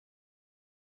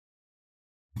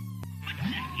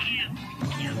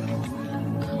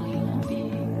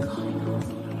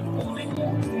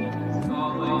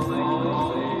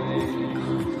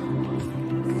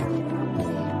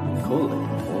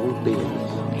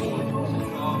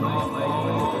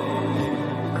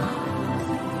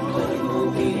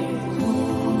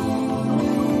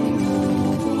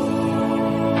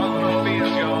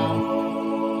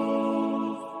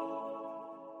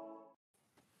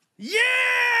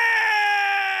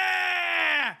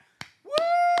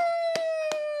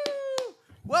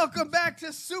Welcome back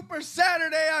to Super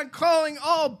Saturday on Calling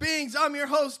All Beings. I'm your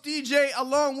host, DJ,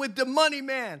 along with the Money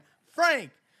Man,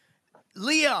 Frank,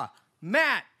 Leah,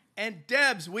 Matt, and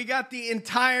Debs. We got the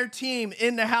entire team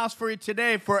in the house for you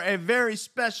today for a very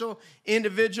special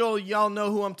individual. Y'all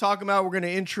know who I'm talking about. We're going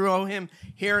to intro him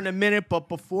here in a minute. But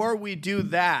before we do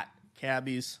that,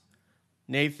 cabbies,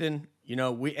 Nathan,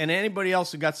 and anybody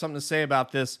else who got something to say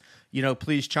about this,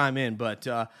 please chime in. But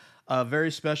a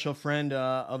very special friend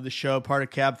of the show, part of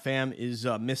Cab Fam, is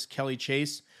Miss Kelly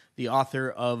Chase, the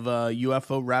author of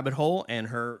UFO Rabbit Hole, and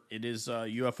it is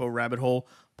UFO Rabbit Hole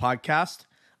podcast,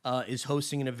 is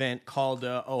hosting an event called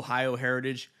Ohio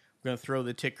Heritage. We're going to throw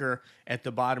the ticker at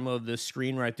the bottom of the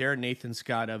screen right there. Nathan's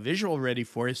got a visual ready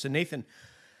for you. So, Nathan,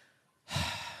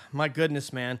 my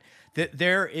goodness, man.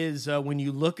 There is, when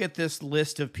you look at this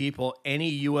list of people,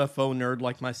 any UFO nerd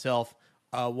like myself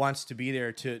wants to be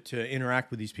there to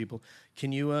interact with these people.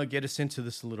 Can you get us into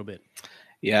this a little bit?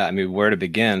 Yeah, I mean, where to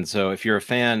begin? So if you're a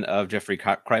fan of Jeffrey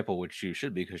Kripal, which you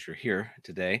should be because you're here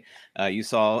today, you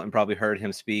saw and probably heard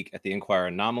him speak at the Inquire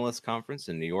Anomalous Conference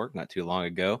in New York not too long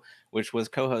ago, which was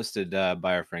co-hosted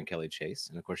by our friend Kelly Chase.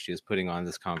 And of course, she is putting on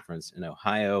this conference in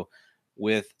Ohio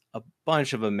with a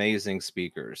bunch of amazing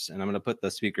speakers. And I'm going to put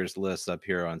the speakers list up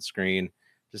here on screen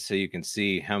just so you can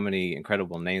see how many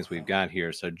incredible names we've got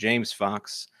here. So James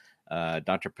Fox,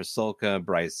 Dr. Pasulka,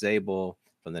 Bryce Zabel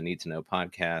from the Need to Know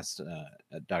podcast,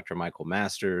 Dr. Michael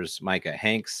Masters, Micah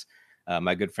Hanks,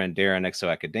 my good friend Darren,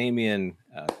 Exo-Academian,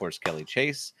 of course, Kelly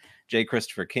Chase, J.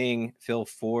 Christopher King, Phil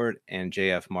Ford, and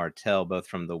JF Martell, both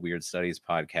from the Weird Studies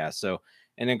podcast. So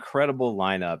an incredible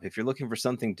lineup. If you're looking for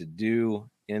something to do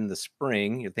in the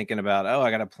spring, you're thinking about, I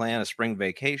got to plan a spring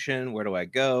vacation. Where do I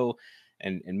go?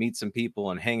 And meet some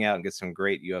people and hang out and get some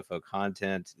great UFO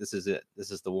content. This is it. This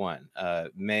is the one.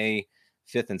 May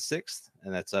 5th and 6th,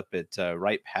 and that's up at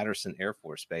Wright-Patterson Air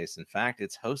Force Base. In fact,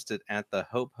 it's hosted at the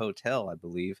Hope Hotel, I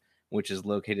believe, which is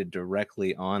located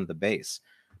directly on the base.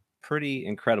 Pretty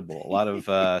incredible. A lot of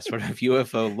sort of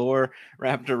UFO lore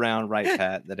wrapped around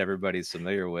Wright-Pat that everybody's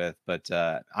familiar with. But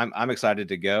I'm excited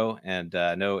to go. And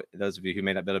I know those of you who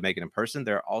may not be able to make it in person,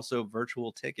 there are also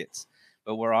virtual tickets.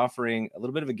 But we're offering a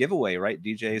little bit of a giveaway, right,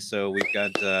 DJ? So we've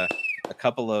got a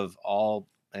couple of all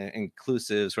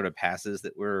inclusive sort of passes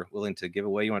that we're willing to give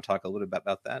away. You want to talk a little bit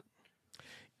about that?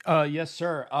 Yes,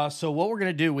 sir. So what we're going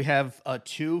to do, we have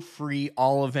 2 free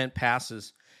all event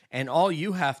passes, and all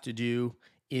you have to do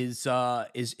is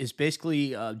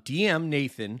basically DM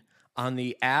Nathan on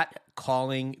the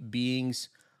 @CallingBeings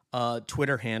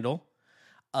Twitter handle.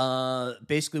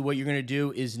 Basically what you're going to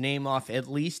do is name off at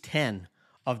least 10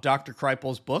 of Dr.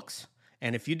 Kripal's books.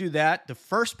 And if you do that, the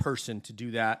first person to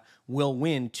do that will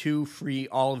win 2 free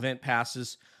all-event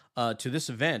passes to this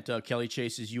event, Kelly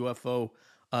Chase's UFO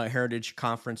Heritage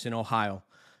Conference in Ohio.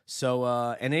 So,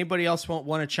 and anybody else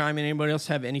want to chime in? Anybody else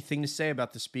have anything to say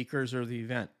about the speakers or the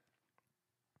event?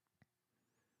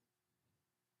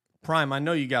 Prime, I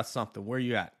know you got something. Where are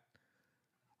you at?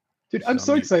 Dude, I'm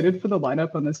so excited for the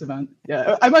lineup on this event.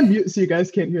 Yeah, I'm on mute so you guys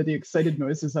can't hear the excited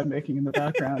noises I'm making in the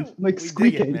background. I'm like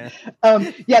squeaking.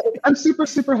 Yeah, I'm super,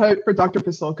 super hyped for Dr.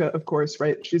 Pasulka, of course,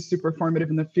 right? She's super formative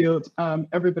in the field.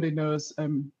 Everybody knows,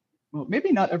 well,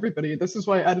 maybe not everybody. This is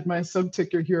why I added my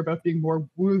sub-ticker here about being more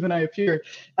woo than I appear.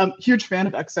 Huge fan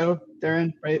of EXO,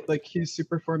 Darren, right? Like, he's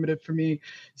super formative for me.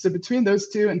 So between those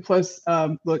two, and plus,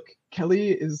 look,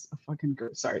 Kelly is a fucking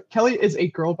girl. Sorry. Kelly is a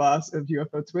girl boss of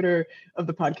UFO Twitter, of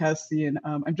the podcast scene.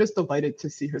 I'm just delighted to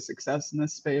see her success in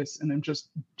this space. And I'm just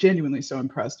genuinely so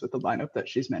impressed with the lineup that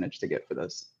she's managed to get for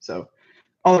this. So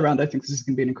all around, I think this is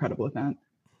going to be an incredible event.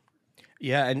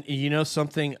 Yeah, and you know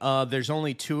something? There's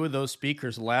only 2 of those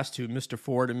speakers, the last 2, Mr.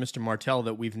 Ford and Mr. Martell,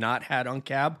 that we've not had on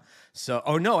Cab. So,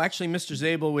 oh no, actually, Mr.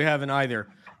 Zabel, we haven't either.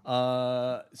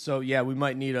 So yeah, we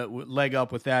might need a leg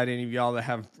up with that. Any of y'all that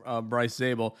have Bryce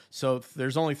Zabel. So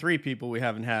there's only 3 people we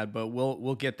haven't had, but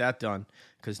we'll get that done,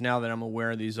 because now that I'm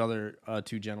aware of these other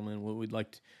 2 gentlemen, we'd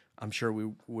like to, I'm sure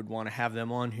we would want to have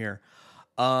them on here.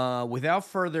 Without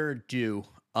further ado,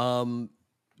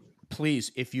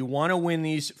 please, if you want to win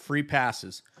these free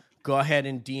passes, go ahead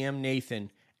and DM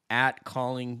Nathan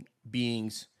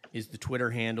 @CallingBeings is the Twitter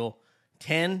handle.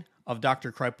 10 of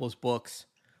Dr. Kripal's books.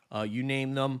 You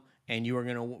name them, and you are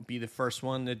going to be the first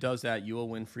one that does that. You will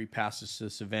win free passes to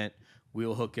this event. We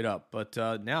will hook it up. But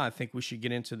now I think we should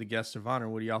get into the guest of honor.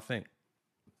 What do y'all think?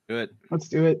 Good. Let's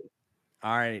do it.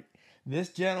 All right. This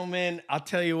gentleman, I'll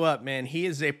tell you what, man, he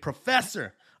is a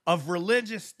professor of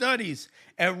religious studies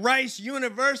at Rice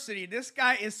University. This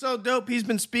guy is so dope. He's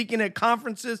been speaking at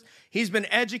conferences. He's been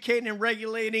educating and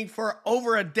regulating for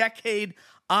over a decade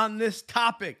on this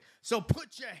topic. So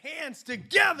put your hands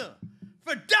together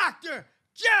for Dr.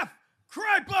 Jeff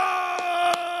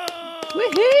Kripal!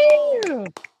 Woohoo!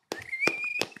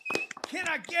 Can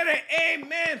I get an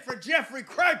amen for Jeffrey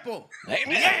Kripal? Amen.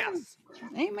 Yes.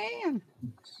 Amen.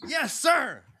 Yes,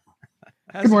 sir.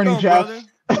 How's Good morning, it going,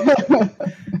 Jeff. brother?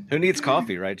 Who needs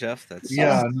coffee, right, Jeff? That's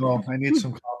No, I need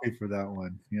some coffee for that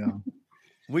one. Yeah.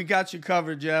 We got you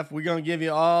covered, Jeff. We're gonna give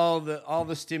you all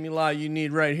the stimuli you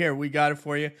need right here. We got it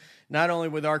for you. Not only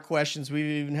with our questions, we've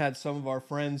even had some of our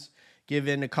friends give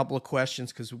in a couple of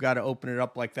questions because we got to open it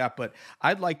up like that. But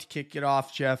I'd like to kick it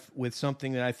off, Jeff, with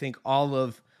something that I think all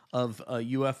of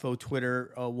UFO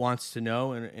Twitter wants to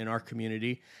know in our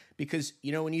community, because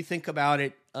when you think about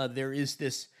it, there is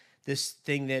this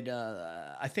thing that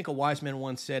I think a wise man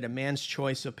once said: a man's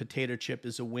choice of potato chip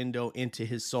is a window into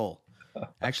his soul.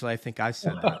 Actually, I think I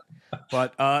said that.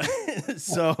 But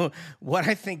so what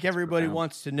I think everybody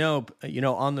wants to know,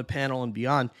 on the panel and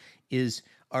beyond, is: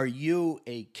 are you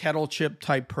a kettle chip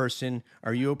type person?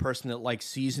 Are you a person that likes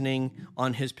seasoning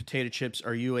on his potato chips?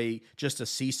 Are you just a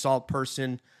sea salt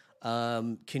person?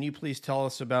 Can you please tell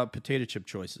us about potato chip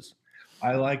choices?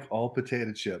 I like all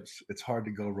potato chips. It's hard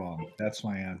to go wrong. That's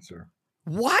my answer.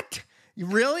 What? You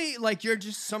really? Like, you're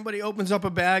just, somebody opens up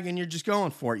a bag and you're just going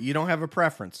for it. You don't have a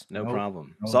preference. no Nope.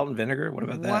 problem. Nope. Salt and vinegar. What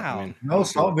about that? Wow. No,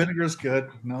 salt and vinegar is good.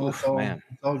 No, Oof, it's all man.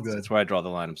 It's all good. That's where I draw the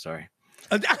line. I'm sorry.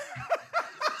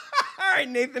 All right,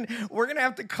 Nathan, we're going to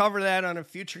have to cover that on a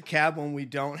future cab when we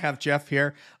don't have Jeff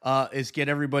here, is get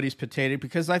everybody's potato,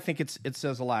 because I think it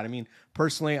says a lot. I mean,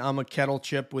 personally, I'm a kettle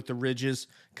chip with the ridges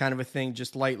kind of a thing,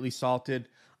 just lightly salted.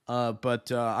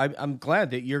 But I'm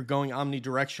glad that you're going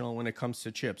omnidirectional when it comes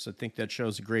to chips. I think that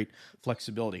shows a great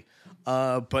flexibility.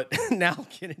 But now I'll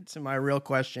get into my real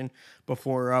question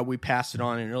before we pass it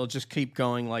on, and it'll just keep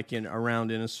going like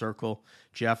around in a circle,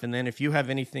 Jeff. And then if you have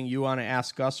anything you want to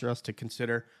ask us or us to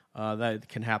consider, that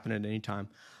can happen at any time.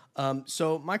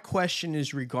 So my question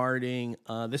is regarding,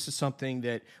 this is something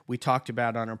that we talked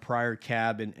about on a prior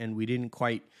cab, and we didn't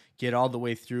quite get all the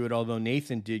way through it, although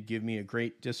Nathan did give me a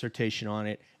great dissertation on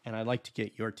it, and I'd like to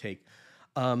get your take.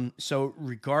 So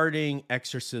regarding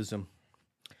exorcism,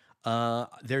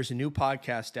 there's a new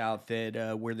podcast out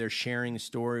that where they're sharing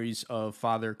stories of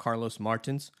Father Carlos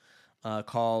Martins,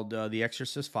 called The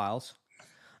Exorcist Files,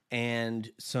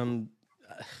 and some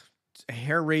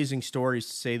hair-raising stories,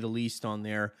 to say the least, on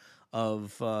there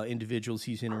of individuals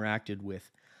he's interacted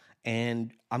with.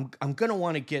 And I'm going to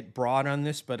want to get broad on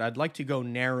this, but I'd like to go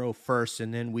narrow first,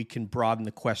 and then we can broaden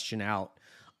the question out.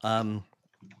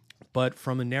 But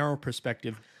from a narrow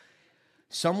perspective,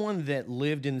 someone that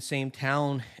lived in the same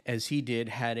town as he did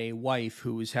had a wife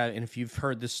who was and if you've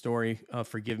heard this story,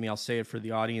 forgive me, I'll say it for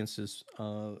the audience's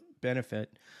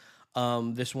benefit.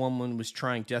 This woman was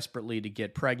trying desperately to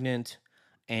get pregnant,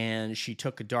 and she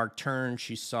took a dark turn.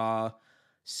 She saw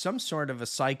some sort of a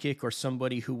psychic or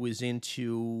somebody who was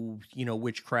into,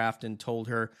 witchcraft, and told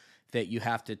her that you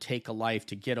have to take a life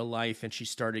to get a life. And she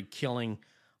started killing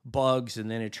bugs,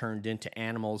 and then it turned into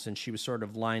animals. And she was sort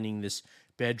of lining this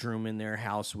bedroom in their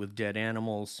house with dead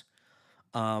animals.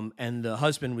 And the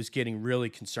husband was getting really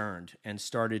concerned and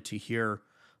started to hear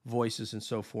voices and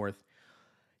so forth.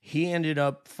 He ended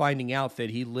up finding out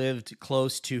that he lived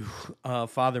close to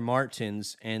Father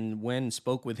Martins, and went and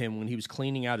spoke with him when he was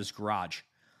cleaning out his garage.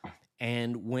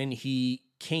 And when he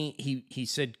came, he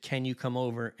said, "Can you come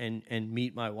over and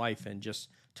meet my wife and just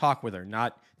talk with her?"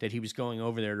 Not that he was going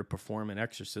over there to perform an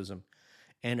exorcism.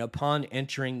 And upon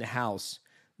entering the house,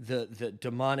 the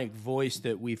demonic voice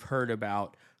that we've heard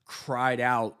about cried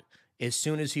out as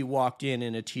soon as he walked in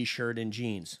a T-shirt and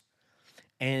jeans.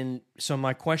 And so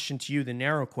my question to you, the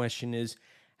narrow question, is: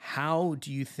 how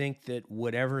do you think that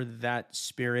whatever that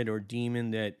spirit or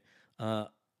demon that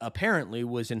apparently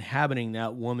was inhabiting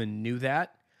that woman knew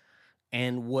that?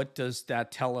 And what does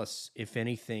that tell us, if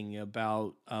anything,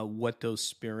 about what those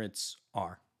spirits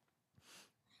are?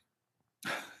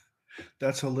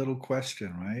 That's a little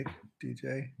question, right,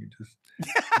 DJ? You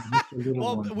just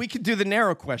well, we could do the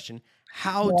narrow question.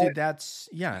 How did that?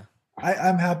 Yeah.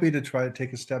 I'm happy to try to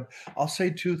take a step. I'll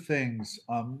say two things,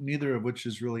 neither of which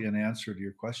is really an answer to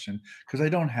your question, because I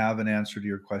don't have an answer to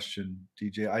your question,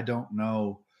 DJ. I don't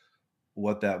know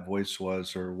what that voice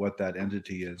was or what that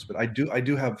entity is. But I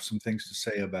do have some things to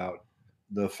say about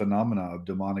the phenomena of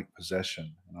demonic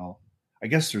possession. And I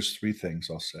guess there's three things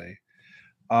I'll say.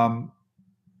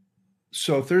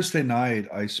 So Thursday night,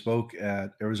 I spoke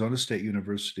at Arizona State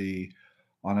University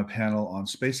on a panel on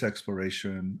space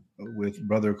exploration with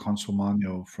Brother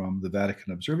Consolmagno from the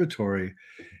Vatican Observatory.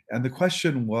 And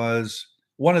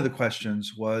one of the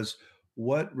questions was,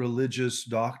 what religious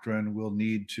doctrine will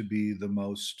need to be the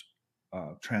most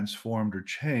transformed or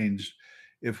changed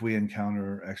if we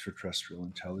encounter extraterrestrial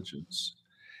intelligence?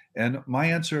 And my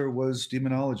answer was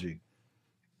demonology.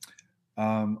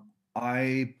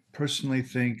 I personally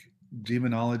think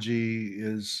demonology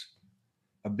is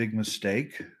a big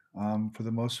mistake for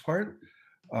the most part.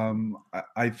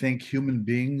 I think human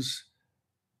beings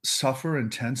suffer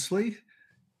intensely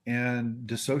and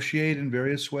dissociate in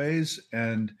various ways,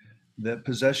 and that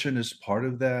possession is part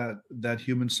of that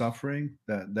human suffering,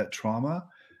 that trauma.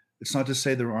 It's not to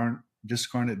say there aren't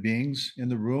discarnate beings in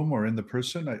the room or in the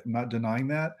person. I'm not denying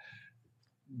that,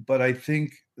 but I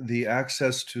think the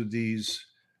access to these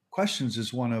questions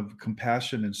is one of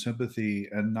compassion and sympathy,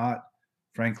 and not,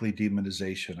 frankly,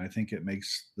 demonization. I think it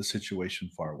makes the situation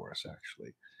far worse,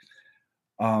 actually.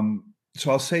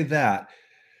 So I'll say that.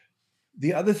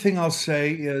 The other thing I'll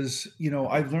say is,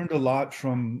 I've learned a lot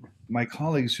from my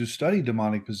colleagues who study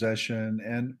demonic possession,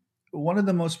 and one of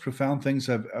the most profound things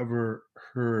I've ever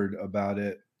heard about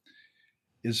it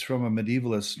is from a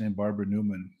medievalist named Barbara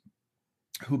Newman,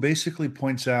 who basically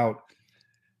points out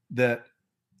that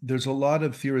there's a lot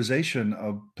of theorization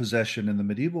of possession in the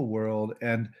medieval world,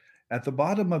 and at the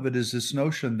bottom of it is this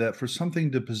notion that for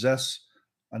something to possess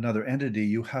another entity,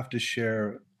 you have to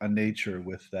share a nature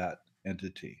with that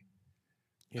entity.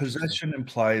 Possession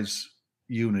implies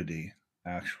unity,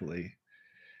 actually.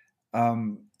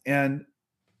 And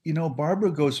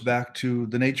Barbara goes back to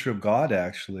the nature of God,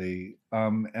 actually.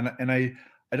 And I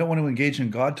don't want to engage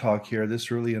in God talk here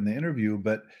this early in the interview,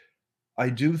 but I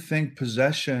do think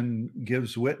possession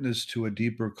gives witness to a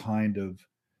deeper kind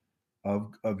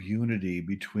of unity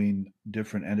between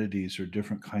different entities or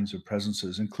different kinds of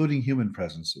presences, including human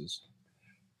presences.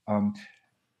 And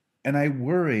I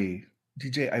worry,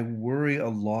 DJ, I worry a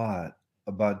lot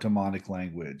about demonic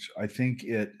language. I think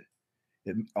it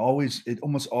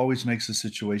almost always makes the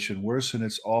situation worse, and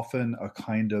it's often a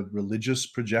kind of religious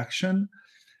projection.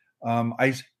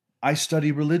 I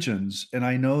study religions, and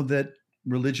I know that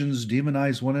religions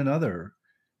demonize one another.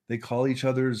 They call each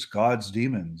other's gods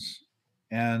demons,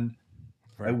 and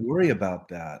I worry about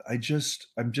that. I'm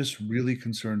just really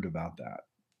concerned about that.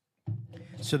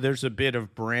 So there's a bit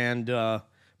of brand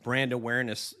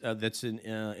awareness that's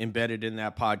embedded in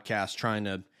that podcast, trying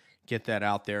to get that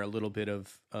out there. A little bit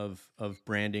of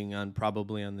branding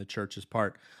probably on the church's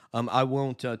part. I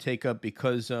won't take up,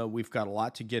 because we've got a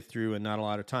lot to get through and not a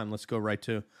lot of time. Let's go right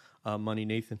to Money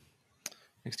Nathan.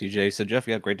 Thanks, DJ. So, Jeff,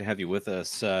 yeah, great to have you with us.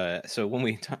 So when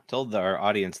we told our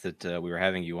audience that we were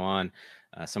having you on,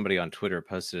 somebody on Twitter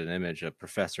posted an image of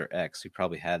Professor X, who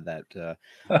probably had that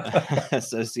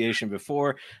association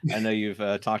before. I know you've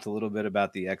talked a little bit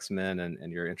about the X-Men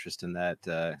and your interest in that,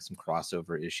 some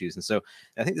crossover issues. And so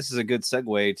I think this is a good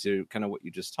segue to kind of what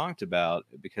you just talked about,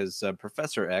 because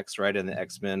Professor X, right, in the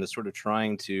X-Men is sort of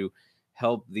trying to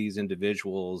help these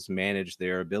individuals manage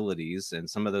their abilities. And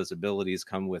some of those abilities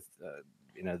come with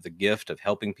the gift of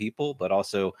helping people, but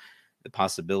also the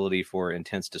possibility for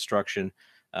intense destruction.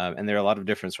 And there are a lot of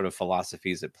different sort of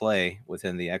philosophies at play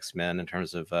within the X-Men in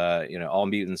terms of, all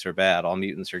mutants are bad, all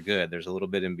mutants are good. There's a little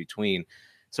bit in between.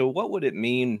 So what would it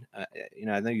mean?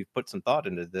 I know you've put some thought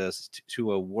into this,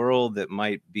 to a world that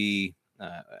might be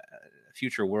a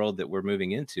future world that we're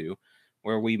moving into,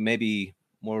 where we maybe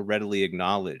more readily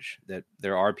acknowledge that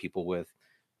there are people with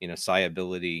psi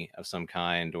ability of some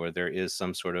kind, or there is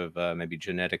some sort of maybe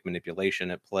genetic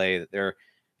manipulation at play, that there are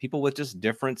people with just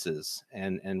differences,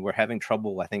 and we're having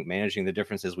trouble, I think, managing the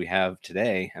differences we have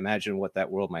today. Imagine what that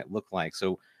world might look like.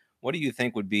 So what do you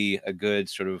think would be a good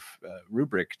sort of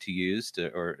rubric to use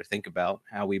or think about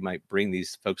how we might bring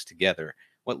these folks together?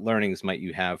 What learnings might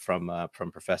you have from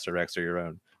Professor X or your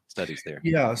own studies there?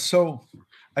 Yeah, so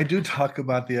I do talk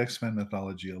about the X-Men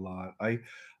mythology a lot. I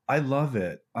love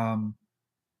it.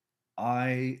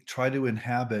 I try to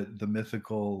inhabit the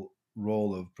mythical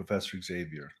role of Professor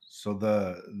Xavier. So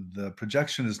the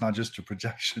projection is not just a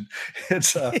projection;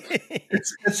 it's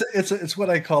it's what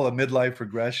I call a midlife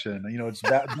regression. It's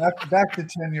back to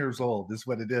 10 years old is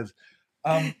what it is.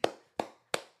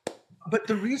 But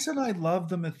the reason I love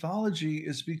the mythology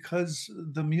is because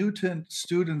the mutant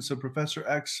students of Professor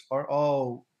X are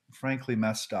all frankly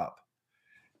messed up,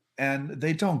 and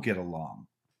they don't get along.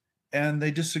 and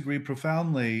they disagree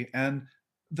profoundly. And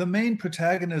the main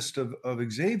protagonist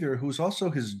of Xavier, who's also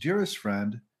his dearest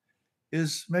friend,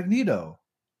 is Magneto.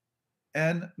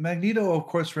 And Magneto, of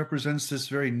course, represents this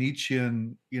very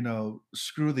Nietzschean,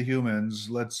 screw the humans,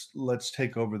 let's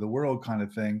take over the world kind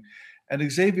of thing. And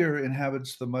Xavier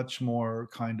inhabits the much more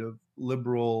kind of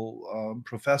liberal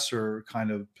professor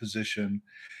kind of position.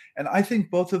 And I think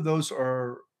both of those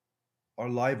are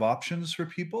live options for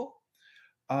people.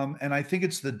 And I think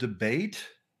it's the debate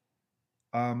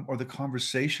or the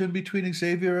conversation between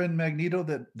Xavier and Magneto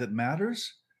that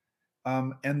matters.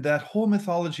 And that whole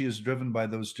mythology is driven by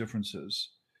those differences.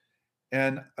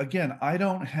 And again, I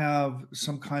don't have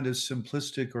some kind of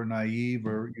simplistic or naive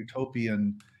or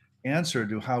utopian answer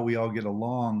to how we all get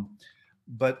along.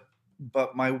 But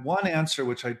my one answer,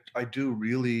 which I do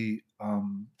really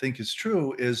think is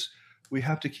true, is we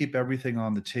have to keep everything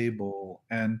on the table,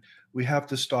 and we have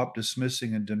to stop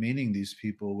dismissing and demeaning these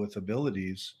people with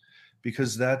abilities,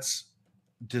 because that's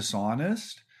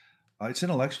dishonest. It's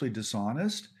intellectually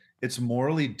dishonest. It's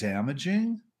morally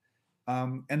damaging.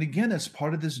 And again, it's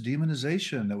part of this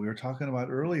demonization that we were talking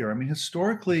about earlier. I mean,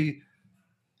 historically,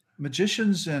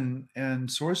 magicians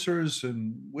and sorcerers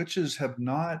and witches have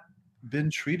not been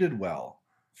treated well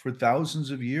for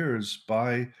thousands of years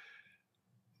by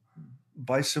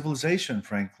civilization,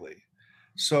 frankly.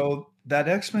 So that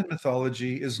X-Men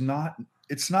mythology is not,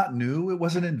 it's not new. It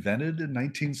wasn't invented in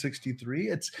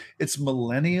 1963. It's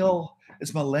millennial,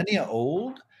 it's millennia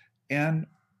old. And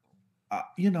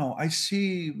I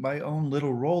see my own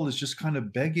little role as just kind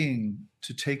of begging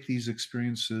to take these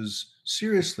experiences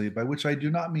seriously, by which I do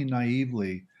not mean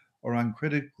naively or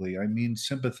uncritically. I mean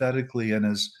sympathetically and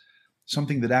as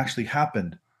something that actually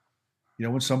happened.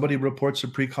 When somebody reports a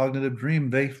precognitive dream,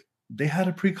 they had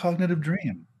a precognitive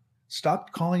dream.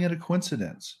 Stop calling it a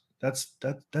coincidence. That's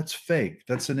fake.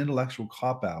 That's an intellectual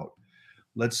cop out.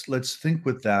 Let's think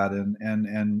with that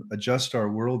and adjust our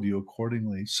worldview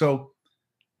accordingly. So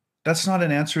that's not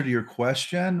an answer to your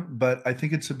question, but I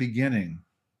think it's a beginning.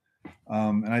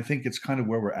 And I think it's kind of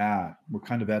where we're at. We're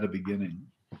kind of at a beginning.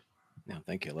 Yeah,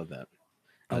 thank you. I love that.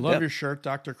 I love your shirt,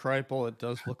 Dr. Kripal. It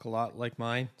does look a lot like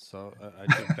mine, so I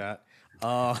took that.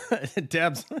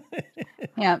 Debs.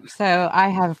 Yeah, so I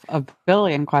have a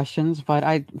billion questions, but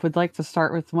I would like to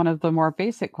start with one of the more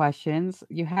basic questions.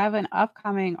 You have an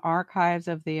upcoming Archives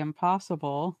of the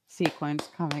Impossible sequence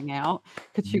coming out.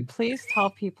 Could you please tell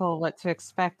people what to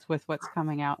expect with what's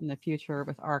coming out in the future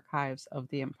with Archives of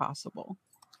the Impossible?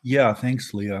 Yeah,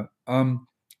 thanks, Leah.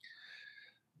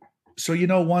 So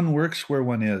one works where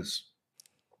one is.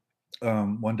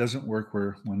 One doesn't work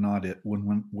where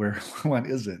where one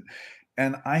isn't.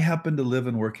 And I happen to live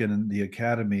and work in the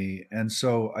academy, and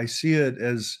so I see it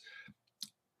as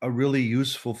a really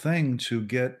useful thing to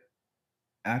get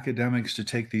academics to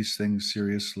take these things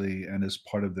seriously and as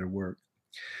part of their work.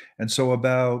 And so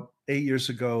about 8 years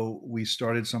ago, we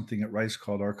started something at Rice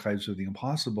called Archives of the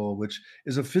Impossible, which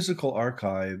is a physical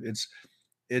archive.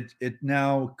 It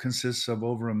now consists of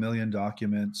over 1 million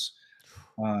documents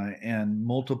and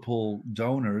multiple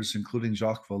donors, including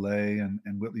Jacques Vallée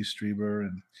and Whitley Strieber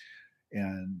and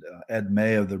Ed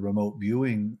May of the remote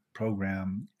viewing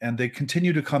program. And they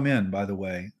continue to come in, by the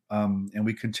way, and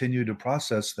we continue to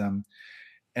process them.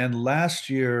 And last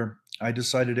year, I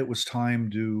decided it was time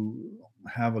to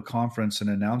have a conference and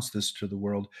announce this to the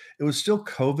world. It was still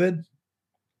COVID,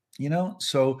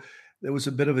 so it was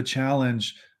a bit of a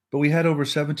challenge, but we had over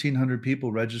 1,700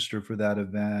 people register for that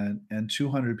event and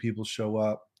 200 people show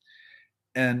up.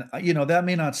 And that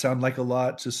may not sound like a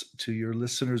lot to your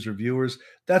listeners or viewers.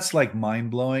 That's like mind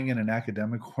blowing in an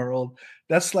academic world.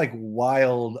 That's like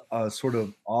wild, sort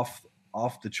of off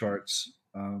the charts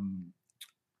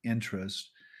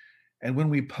interest. And when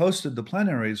we posted the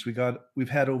plenaries, we've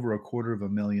had over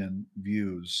 250,000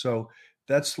 views. So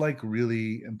that's like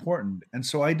really important. And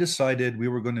so I decided we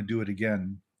were going to do it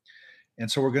again.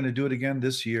 And so we're going to do it again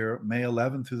this year, May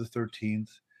 11th through the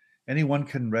 13th. Anyone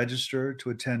can register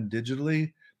to attend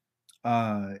digitally.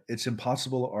 It's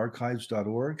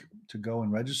impossiblearchives.org to go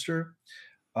and register.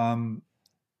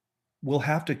 We'll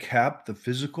have to cap the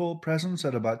physical presence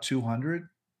at about 200,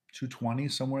 220,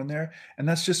 somewhere in there. And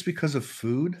that's just because of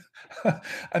food.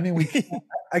 I mean,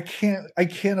 I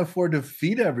can't afford to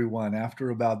feed everyone after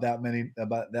about that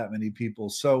many people.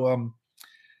 So,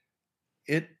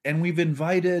 I've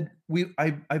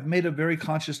made a very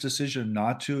conscious decision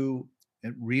not to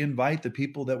re-invite the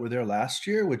people that were there last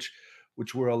year, which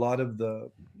were a lot of the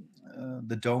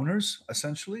donors,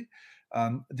 essentially.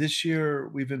 This year,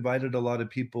 we've invited a lot of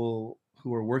people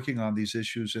who are working on these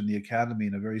issues in the academy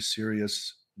in a very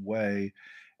serious way.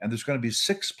 And there's going to be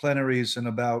 6 plenaries and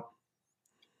about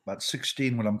about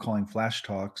 16 what I'm calling flash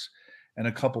talks and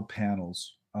a couple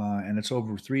panels. And it's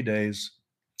over 3 days,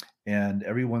 and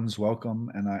everyone's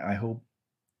welcome. And I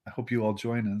hope you all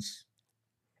join us.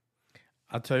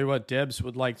 I'll tell you what, Debs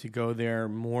would like to go there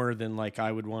more than like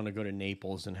I would want to go to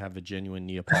Naples and have a genuine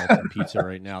Neapolitan pizza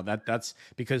right now. That's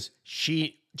because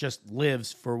she just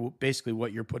lives for basically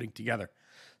what you're putting together.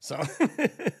 So,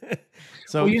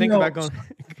 think about going.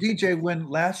 DJ, when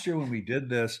last year when we did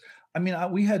this, I mean,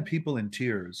 we had people in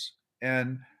tears,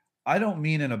 and I don't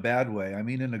mean in a bad way. I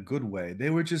mean in a good way. They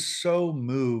were just so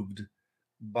moved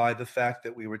by the fact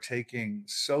that we were taking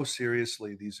so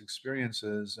seriously these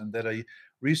experiences, and that a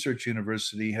research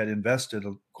university had invested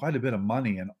quite a bit of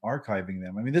money in archiving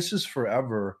them. I mean, this is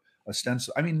forever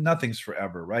ostensible. I mean, nothing's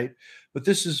forever, right? But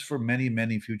this is for many,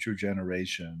 many future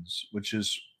generations, which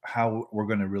is how we're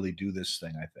going to really do this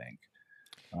thing, I think.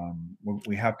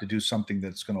 We have to do something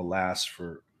that's going to last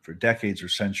for decades or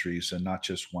centuries, and not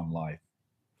just one life.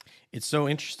 It's so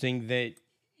interesting that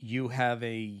you have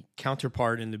a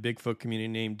counterpart in the Bigfoot community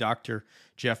named Dr.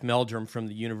 Jeff Meldrum from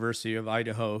the University of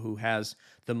Idaho, who has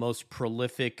the most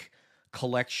prolific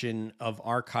collection of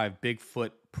archived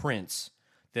Bigfoot prints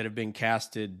that have been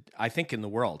casted, I think, in the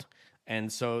world.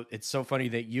 And so it's so funny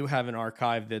that you have an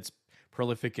archive that's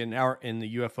prolific in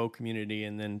the UFO community,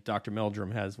 and then Dr.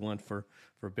 Meldrum has one for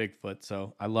Bigfoot.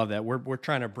 So I love that. We're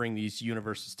trying to bring these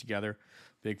universes together,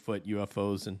 Bigfoot,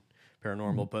 UFOs, and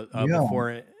paranormal. But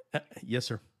before, yes,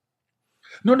 sir.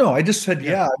 No, I just said,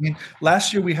 yeah. I mean,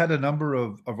 last year we had a number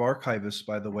of archivists,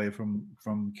 by the way,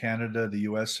 from Canada, the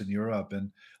US, and Europe.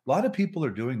 And a lot of people are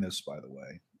doing this, by the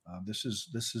way. This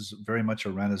is very much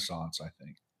a renaissance, I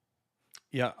think.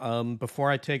 Yeah. Before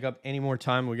I take up any more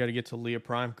time, we got to get to Leah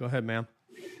Prime. Go ahead, ma'am.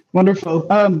 Wonderful.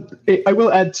 I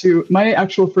will add to my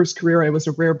actual first career. I was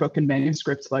a rare book and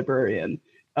manuscripts librarian.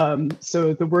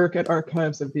 So the work at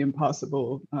Archives of the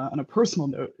Impossible, on a personal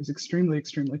note, is extremely,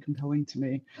 extremely compelling to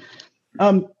me.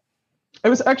 I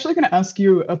was actually going to ask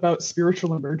you about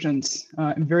spiritual emergence.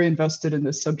 I'm very invested in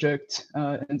this subject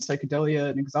and psychedelia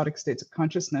and exotic states of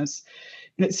consciousness.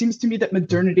 And it seems to me that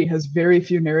modernity has very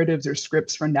few narratives or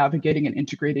scripts for navigating and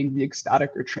integrating the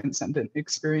ecstatic or transcendent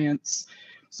experience.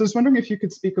 So I was wondering if you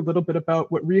could speak a little bit about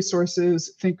what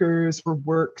resources, thinkers, or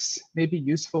works may be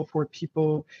useful for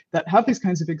people that have these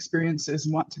kinds of experiences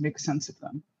and want to make sense of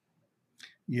them.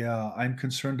 Yeah, I'm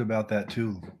concerned about that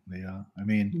too, Leah. I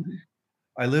mean,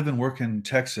 I live and work in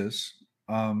Texas,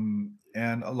 and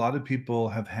a lot of people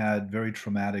have had very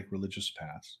traumatic religious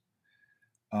pasts.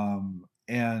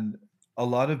 And a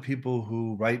lot of people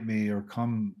who write me or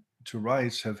come to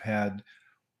Rice have had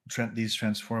these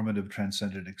transformative,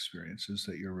 transcendent experiences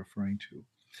that you're referring to,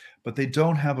 but they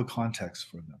don't have a context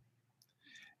for them.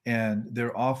 And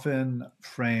they're often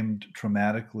framed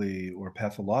traumatically or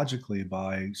pathologically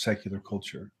by secular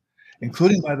culture,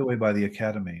 including, by the way, by the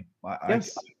academy.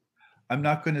 Yes. I'm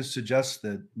not going to suggest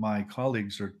that my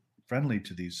colleagues are friendly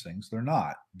to these things. They're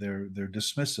not. They're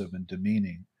dismissive and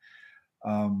demeaning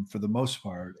for the most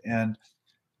part. And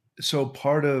so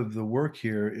part of the work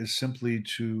here is simply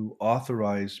to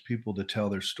authorize people to tell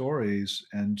their stories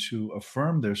and to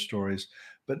affirm their stories,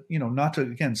 but not to,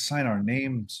 again, sign our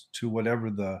names to whatever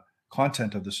the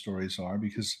content of the stories are,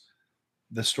 because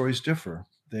the stories differ.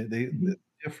 They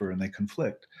differ and they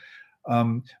conflict.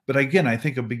 But again, I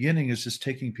think a beginning is just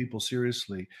taking people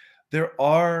seriously. There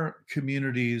are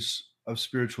communities of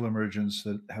spiritual emergence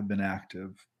that have been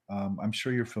active. I'm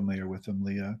sure you're familiar with them,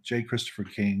 Leah. J. Christopher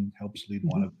King helps lead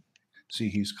one of them. See,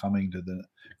 he's coming to the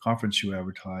conference you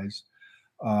advertise.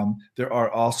 There are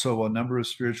also a number of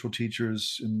spiritual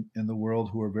teachers in the world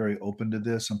who are very open to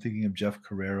this. I'm thinking of Jeff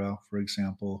Carrera, for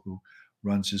example, who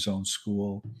runs his own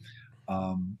school.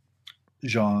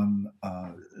 Sean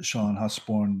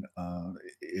Hasborn,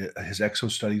 his Exo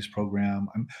Studies program.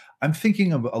 I'm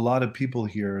thinking of a lot of people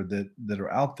here that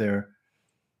are out there,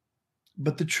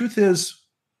 but the truth is,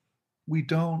 we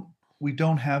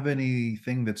don't have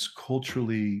anything that's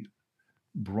culturally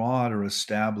broad or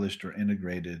established or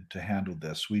integrated to handle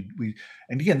this.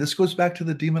 And again, this goes back to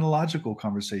the demonological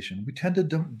conversation. We tend to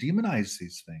demonize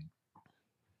these things.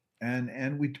 And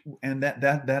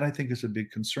that I think is a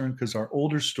big concern, because our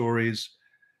older stories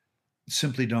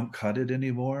simply don't cut it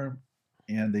anymore,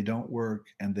 and they don't work,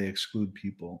 and they exclude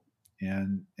people.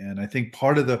 And I think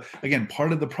part of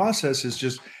the process is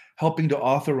just helping to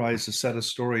authorize a set of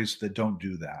stories that don't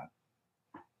do that.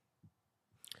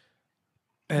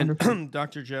 And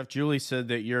Dr. Jeff, Julie said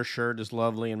that your shirt is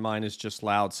lovely and mine is just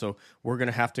loud. So we're going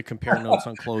to have to compare notes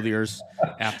on clothiers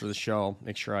after the show.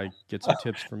 Make sure I get some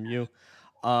tips from you.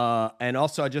 And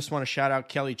also, I just want to shout out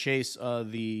Kelly Chase,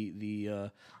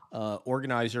 the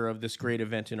organizer of this great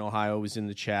event in Ohio, is in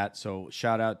the chat. So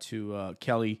shout out to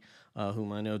Kelly,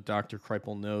 whom I know Dr.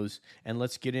 Kripal knows. And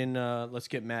let's get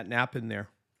Matt Knapp in there.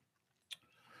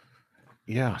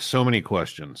 Yeah, so many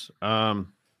questions.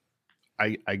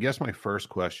 I guess my first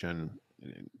question,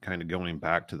 kind of going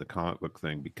back to the comic book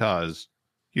thing, because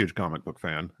huge comic book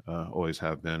fan, always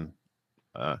have been.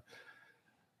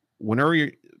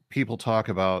 Whenever people talk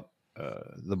about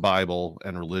the Bible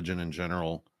and religion in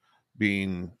general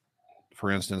being,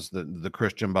 for instance, the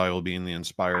Christian Bible being the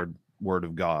inspired word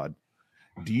of God,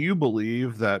 do you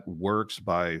believe that works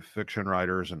by fiction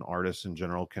writers and artists in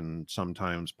general can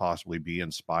sometimes possibly be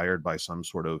inspired by some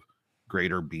sort of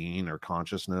greater being or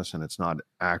consciousness, and it's not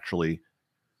actually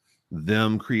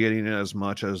them creating it as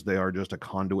much as they are just a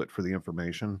conduit for the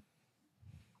information?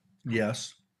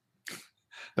 Yes.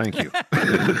 Thank you.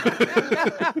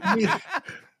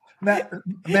 Matt,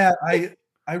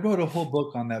 I wrote a whole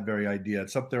book on that very idea.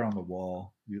 It's up there on the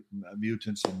wall,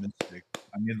 Mutants and Mystics.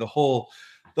 I mean, the whole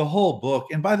book.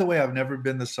 And by the way, I've never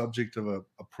been the subject of a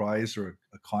prize or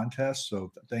a contest,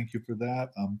 so thank you for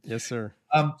that. Yes, sir.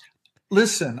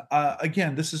 Listen,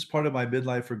 again, this is part of my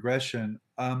midlife regression.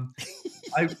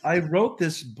 I wrote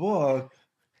this book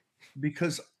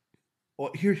because,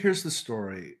 well, here's the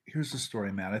story. Here's the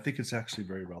story, Matt. I think it's actually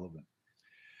very relevant.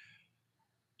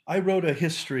 I wrote a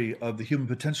history of the human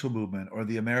potential movement, or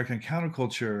the American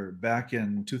counterculture, back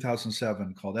in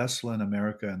 2007, called Esalen,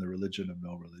 America and the Religion of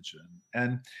No Religion.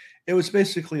 And it was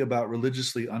basically about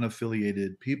religiously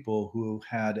unaffiliated people who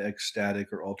had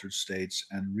ecstatic or altered states,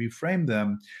 and reframed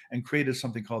them and created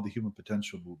something called the human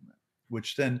potential movement,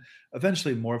 which then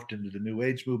eventually morphed into the New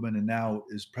Age movement and now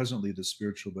is presently the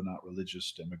spiritual but not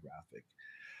religious demographic.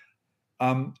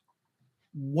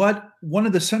 One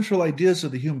of the central ideas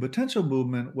of the human potential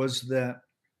movement was that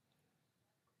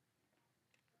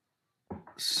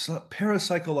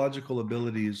parapsychological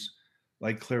abilities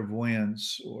like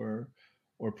clairvoyance or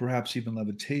perhaps even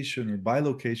levitation or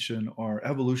bilocation are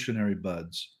evolutionary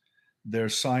buds. They're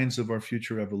signs of our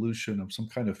future evolution, of some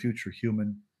kind of future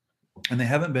human, and they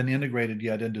haven't been integrated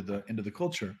yet into the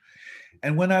culture.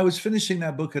 And when I was finishing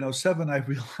that book in 2007, I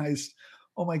realized,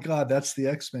 oh my God, that's the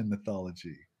X-Men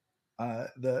mythology.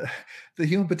 The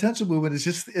human potential movement is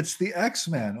it's the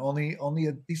X-Men, only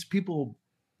these people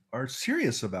are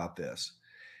serious about this.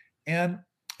 And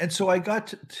so I got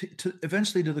to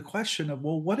eventually to the question of,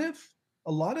 well, what if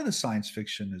a lot of the science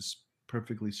fiction is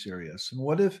perfectly serious? And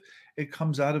what if it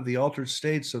comes out of the altered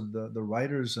states of the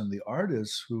writers and the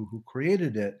artists who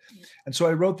created it? And so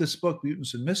I wrote this book,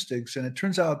 Mutants and Mystics, and it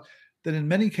turns out that in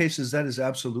many cases that is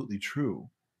absolutely true.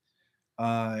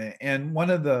 And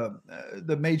one of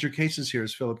the major cases here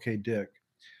is Philip K. Dick,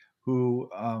 who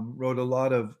wrote a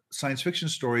lot of science fiction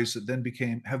stories that then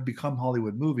have become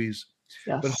Hollywood movies.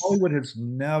 Yes. But Hollywood has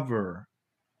never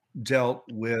dealt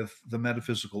with the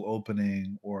metaphysical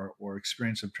opening or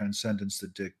experience of transcendence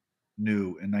that Dick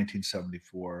knew in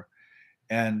 1974,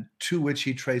 and to which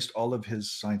he traced all of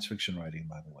his science fiction writing,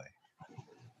 by the way.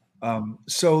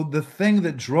 So the thing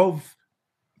that drove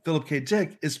Philip K.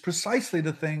 Dick is precisely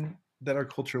the thing that our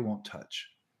culture won't touch.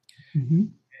 Mm-hmm.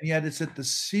 And yet it's at the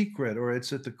secret, or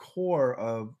it's at the core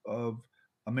of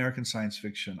American science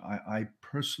fiction, I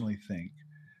personally think.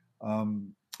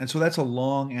 And so that's a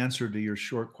long answer to your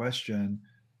short question.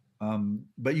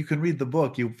 But you can read the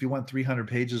book if you want 300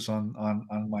 pages on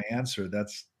my answer.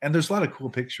 And there's a lot of cool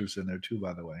pictures in there too,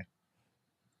 by the way.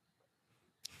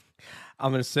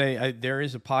 I'm going to say there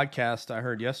is a podcast I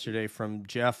heard yesterday from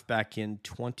Jeff back in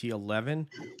 2011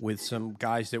 with some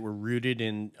guys that were rooted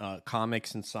in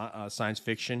comics and science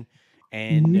fiction.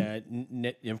 And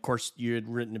of course, you had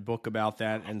written a book about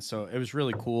that. And so it was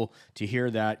really cool to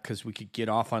hear that, because we could get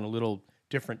off on a little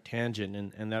different tangent.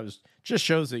 And that just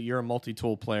shows that you're a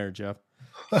multi-tool player, Jeff.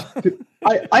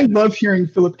 I love hearing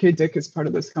Philip K. Dick as part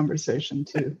of this conversation,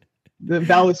 too. The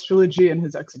Valis trilogy and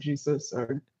his exegesis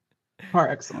are par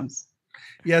excellence.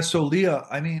 Yeah, so Leah,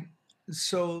 I mean,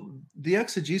 so the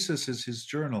exegesis is his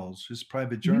journals, his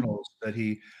private journals that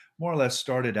he more or less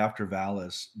started after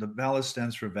Valis. The Valis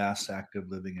stands for Vast Active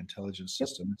Living Intelligence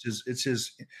System. It's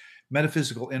his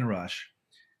metaphysical inrush.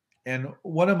 And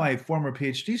one of my former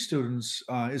PhD students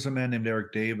is a man named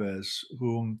Eric Davis,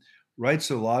 who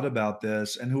writes a lot about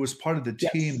this and who was part of the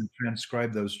team that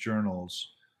transcribed those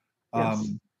journals.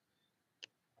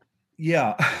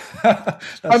 Yeah.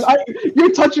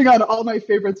 You're touching on all my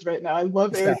favorites right now. I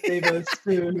love Eric Davis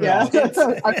too. Yeah.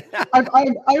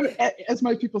 I'm, as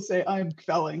my people say, I'm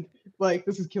felling. Like,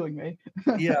 this is killing me.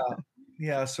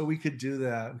 Yeah. So we could do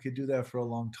that. We could do that for a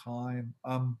long time.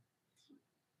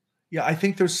 Yeah, I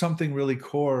think there's something really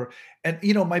core. And,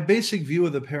 my basic view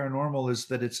of the paranormal is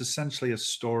that it's essentially a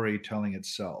story telling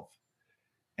itself,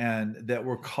 and that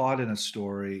we're caught in a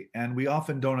story, and we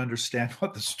often don't understand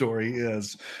what the story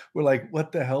is. We're like,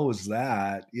 what the hell was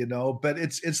that? But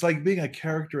it's like being a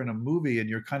character in a movie, and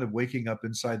you're kind of waking up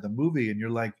inside the movie, and you're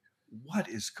like, what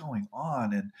is going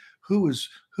on? And who is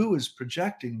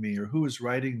projecting me, or who is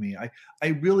writing me? I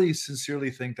really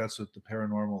sincerely think that's what the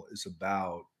paranormal is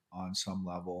about on some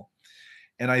level.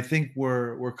 And I think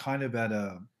we're kind of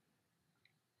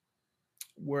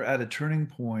we're at a turning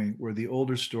point where the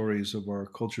older stories of our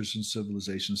cultures and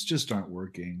civilizations just aren't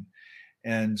working.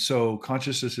 And so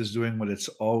consciousness is doing what it's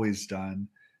always done,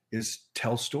 is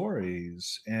tell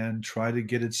stories and try to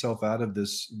get itself out of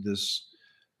this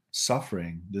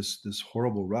suffering, this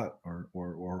horrible rut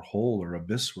or hole or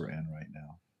abyss we're in right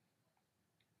now.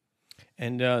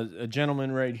 And a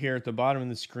gentleman right here at the bottom of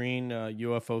the screen,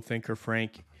 UFO thinker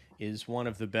Frank, is one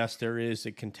of the best there is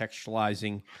at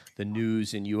contextualizing the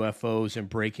news and UFOs and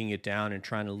breaking it down and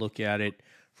trying to look at it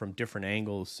from different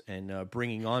angles and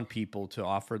bringing on people to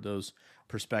offer those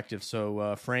perspectives.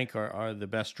 So Frank, are the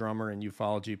best drummer in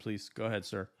ufology. Please go ahead,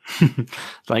 sir.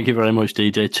 Thank you very much,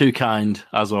 DJ. Too kind,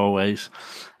 as always.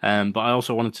 But I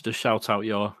also wanted to just shout out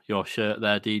your shirt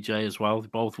there, DJ, as well.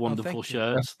 Both wonderful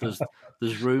shirts.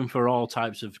 There's room for all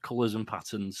types of colours and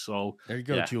patterns. So there you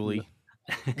go, yeah. Julie.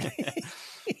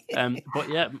 But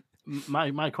yeah,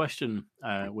 my question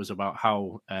was about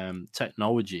how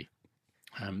technology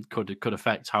could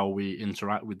affect how we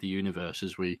interact with the universe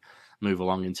as we move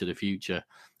along into the future.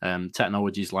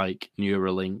 Technologies like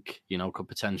Neuralink, could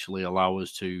potentially allow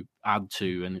us to add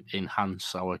to and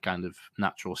enhance our kind of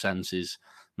natural senses,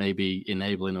 maybe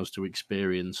enabling us to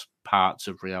experience parts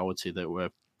of reality that were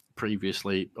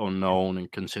previously unknown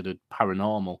and considered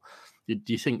paranormal.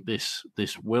 Do you think this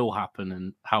will happen,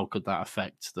 and how could that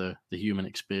affect the human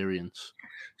experience?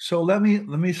 So let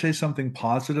me say something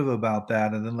positive about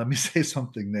that, and then let me say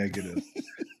something negative.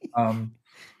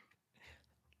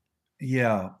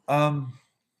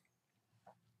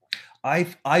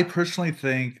 I personally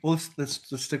think, well,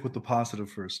 let's stick with the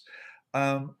positive first.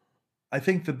 I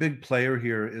think the big player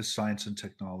here is science and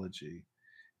technology.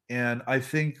 And I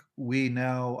think we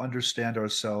now understand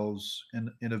ourselves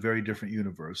in a very different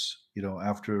universe,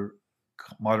 after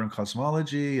modern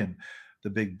cosmology and the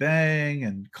Big Bang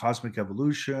and cosmic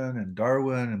evolution and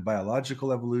Darwin and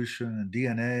biological evolution and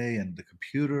DNA and the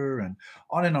computer and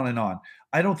on and on and on.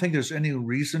 I don't think there's any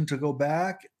reason to go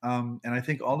back. And I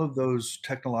think all of those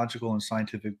technological and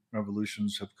scientific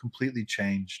revolutions have completely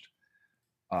changed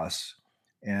us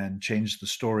and changed the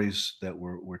stories that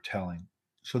we're telling.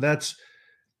 So that's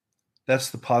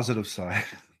the positive side.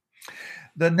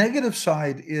 The negative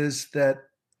side is that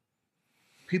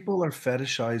people are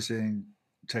fetishizing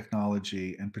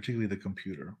technology, and particularly the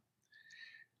computer.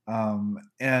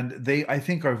 And they, I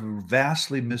think, are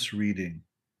vastly misreading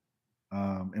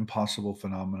impossible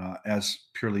phenomena as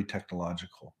purely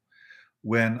technological,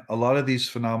 when a lot of these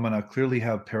phenomena clearly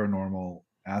have paranormal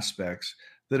aspects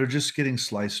that are just getting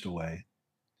sliced away.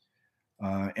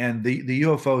 And the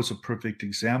UFO is a perfect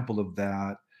example of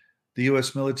that. The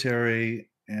US military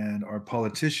and our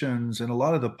politicians and a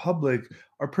lot of the public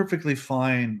are perfectly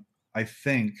fine, I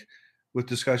think, with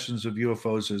discussions of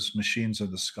UFOs as machines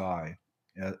in the sky,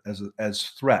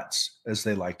 as threats, as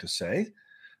they like to say,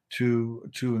 to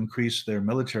increase their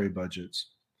military budgets.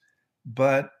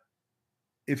 But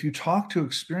if you talk to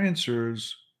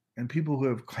experiencers and people who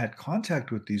have had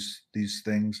contact with these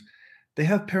things, they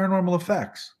have paranormal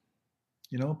effects.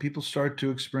 People start to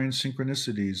experience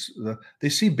synchronicities. They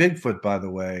see Bigfoot, by the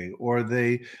way, or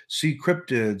they see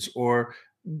cryptids, or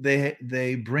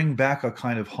they bring back a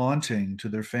kind of haunting to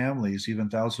their families, even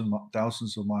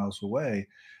thousands of miles away.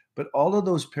 But all of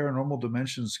those paranormal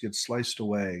dimensions get sliced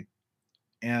away.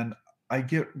 And I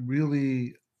get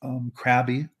really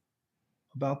crabby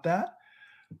about that.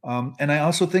 And I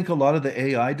also think a lot of the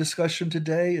AI discussion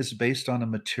today is based on a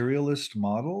materialist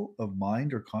model of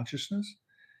mind or consciousness.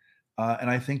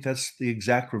 And I think that's the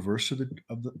exact reverse of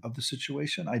the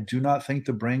situation. I do not think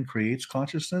the brain creates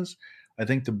consciousness. I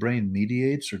think the brain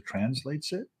mediates or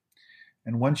translates it.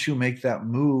 And once you make that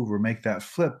move or make that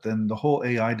flip, then the whole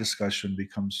AI discussion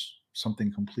becomes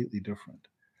something completely different.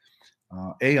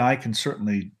 AI can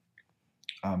certainly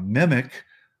mimic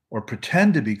or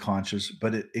pretend to be conscious,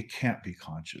 but it can't be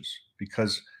conscious,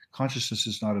 because consciousness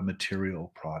is not a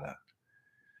material product.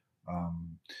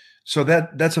 So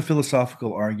that's a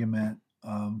philosophical argument,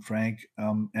 Frank,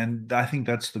 and I think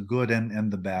that's the good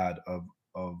and the bad of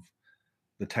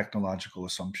the technological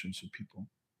assumptions of people.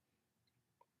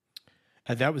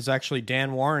 That was actually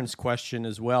Dan Warren's question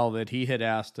as well that he had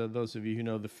asked. Those of you who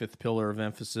know the fifth pillar of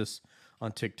emphasis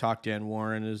on TikTok, Dan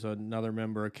Warren is another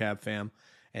member of Cab Fam.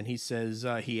 And he says,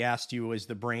 he asked you, is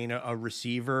the brain a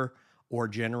receiver or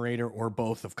generator or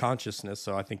both of consciousness?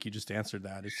 So I think you just answered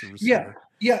that. It's a receiver.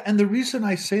 Yeah. And the reason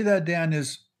I say that, Dan,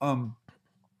 is, of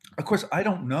course, I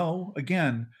don't know,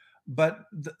 again, but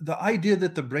the idea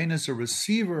that the brain is a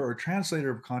receiver or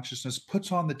translator of consciousness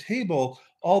puts on the table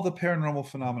all the paranormal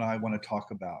phenomena I want to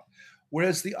talk about.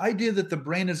 Whereas the idea that the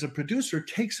brain is a producer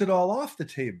takes it all off the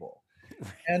table.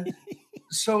 And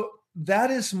so that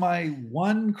is my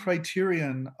one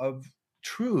criterion of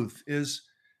truth, is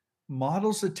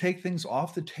models that take things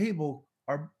off the table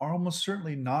are almost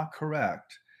certainly not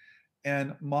correct.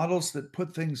 And models that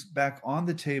put things back on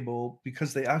the table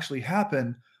because they actually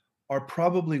happen are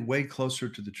probably way closer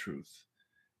to the truth.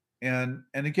 And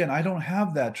again, I don't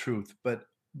have that truth, but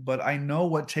I know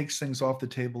what takes things off the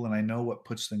table and I know what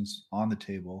puts things on the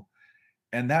table.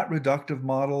 And that reductive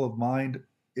model of mind,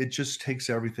 it just takes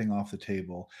everything off the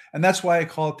table. And that's why I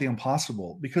call it the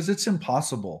impossible, because it's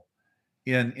impossible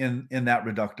in that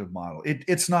reductive model.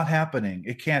 It's not happening.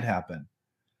 It can't happen.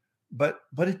 But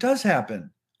it does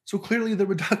happen. So clearly the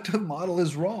reductive model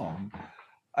is wrong.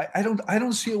 I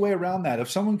don't see a way around that. If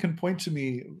someone can point to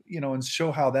me, and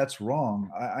show how that's wrong,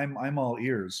 I'm all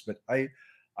ears, but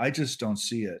I just don't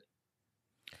see it.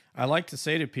 I like to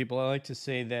say to people,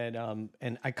 that,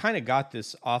 and I kind of got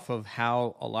this off of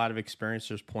how a lot of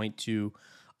experiencers point to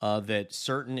that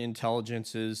certain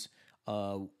intelligences,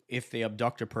 if they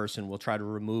abduct a person, will try to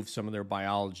remove some of their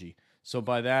biology. So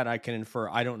by that, I can infer,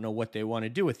 I don't know what they want to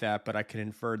do with that, but I can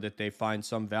infer that they find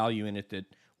some value in it that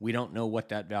we don't know what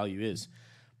that value is.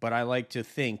 But I like to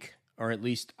think, or at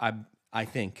least I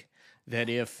think, that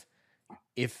if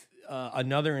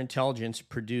another intelligence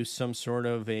produced some sort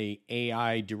of a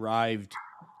AI-derived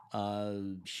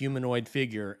humanoid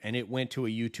figure and it went to a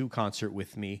U2 concert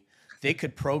with me, they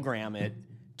could program it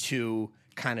to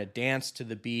kind of dance to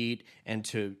the beat and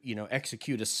to,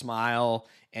 execute a smile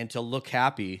and to look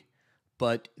happy,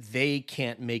 but they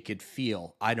can't make it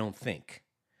feel, I don't think.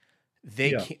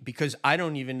 They can't, because I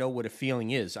don't even know what a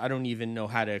feeling is. I don't even know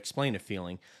how to explain a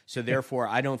feeling. So therefore,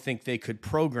 I don't think they could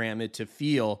program it to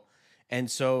feel. And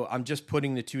so I'm just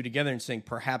putting the two together and saying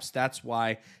perhaps that's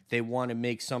why they want to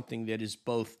make something that is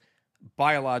both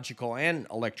biological and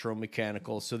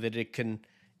electromechanical, so that it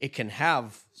can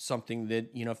have something that,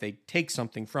 if they take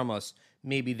something from us,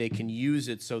 maybe they can use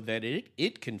it so that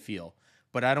it can feel.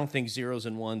 But I don't think zeros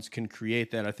and ones can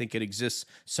create that. I think it exists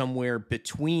somewhere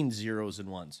between zeros and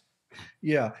ones.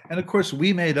 Yeah. And of course,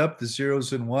 we made up the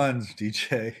zeros and ones,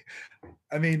 DJ.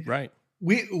 I mean, right.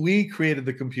 We created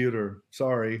the computer.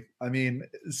 Sorry. I mean,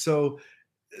 so,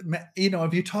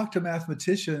 if you talk to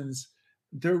mathematicians,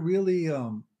 they're really,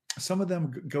 some of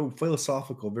them go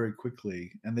philosophical very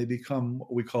quickly and they become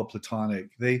what we call Platonic.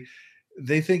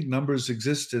 They think numbers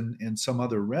exist in some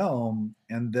other realm,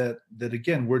 and that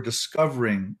again, we're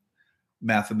discovering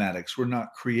mathematics. We're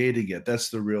not creating it. That's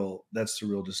the real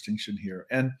distinction here.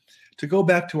 And to go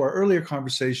back to our earlier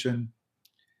conversation,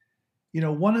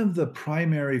 one of the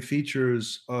primary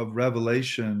features of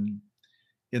revelation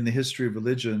in the history of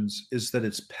religions is that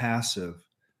it's passive,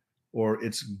 or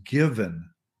it's given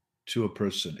to a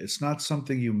person. It's not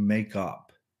something you make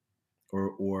up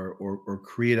or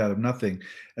create out of nothing.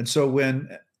 And so when,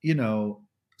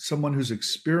 someone who's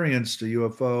experienced a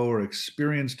UFO or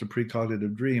experienced a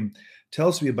precognitive dream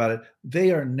tells me about it,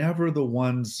 they are never the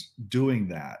ones doing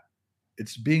that.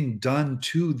 It's being done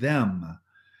to them.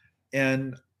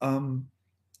 And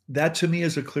that to me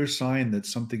is a clear sign that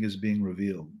something is being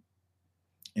revealed.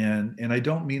 And I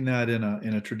don't mean that in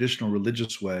a traditional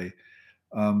religious way,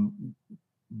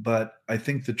 but I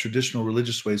think the traditional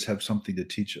religious ways have something to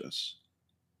teach us.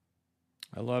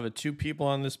 I love it. 2 people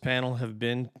on this panel have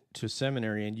been to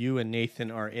seminary, and you and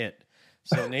Nathan are it.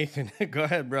 So Nathan, go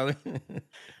ahead, brother.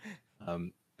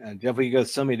 Definitely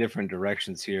goes so many different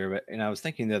directions here. But I was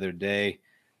thinking the other day,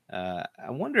 I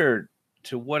wonder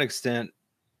to what extent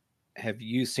have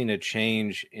you seen a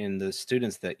change in the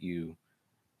students that you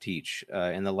teach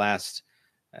in the last?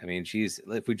 I mean, geez,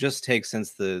 if we just take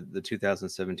since the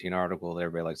 2017 article that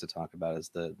everybody likes to talk about as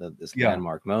this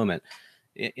landmark moment.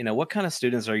 What kind of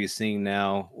students are you seeing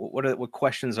now? What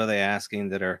questions are they asking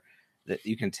that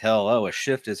you can tell, a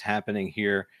shift is happening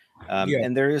here?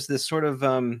 And there is this sort of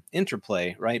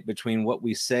interplay, right, between what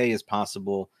we say is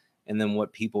possible and then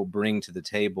what people bring to the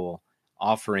table,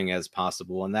 offering as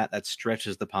possible, and that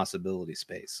stretches the possibility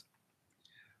space.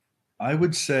 I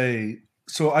would say,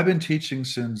 so I've been teaching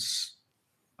since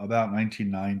about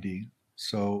 1990,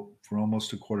 so for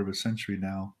almost a quarter of a century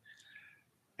now.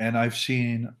 and I've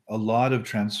seen a lot of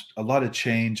change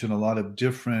and a lot of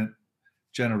different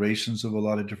generations of a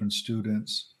lot of different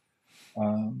students.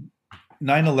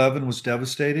 9/11 was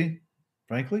devastating,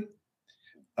 frankly.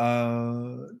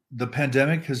 The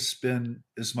pandemic has been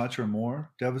as much or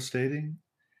more devastating.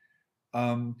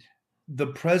 The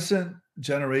present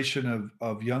generation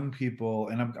of young people,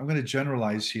 and I'm going to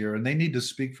generalize here, and they need to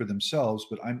speak for themselves,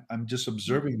 but I'm just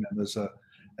observing them as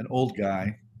an old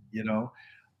guy,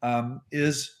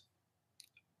 is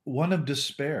one of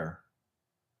despair,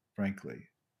 frankly,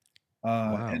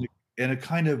 Wow. and a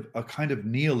kind of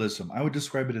nihilism. I would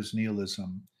describe it as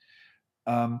nihilism.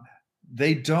 Um,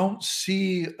 they don't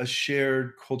see a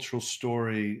shared cultural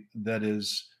story that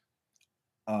is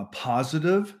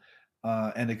positive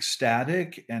and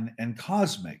ecstatic and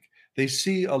cosmic. They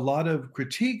see a lot of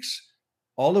critiques,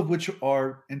 all of which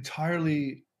are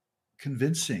entirely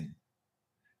convincing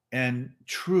and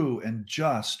true and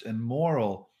just and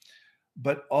moral.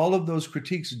 But all of those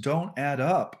critiques don't add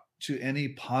up to any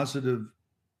positive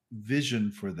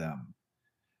vision for them.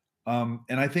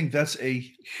 And I think that's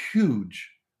a huge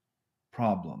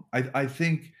problem. I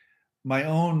think my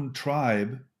own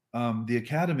tribe, the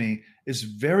academy, is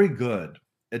very good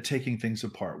at taking things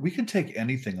apart. We can take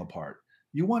anything apart.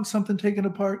 You want something taken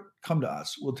apart? Come to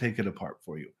us. We'll take it apart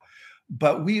for you.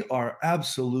 But we are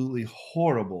absolutely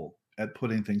horrible at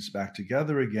putting things back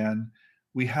together again.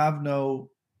 We have no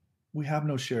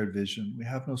shared vision. We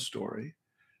have no story.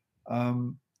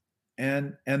 And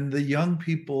the young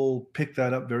people pick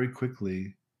that up very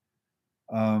quickly.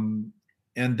 And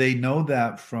they know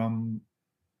that from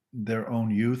their own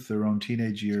youth, their own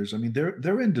teenage years. I mean,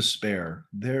 they're in despair.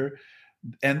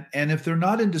 And if they're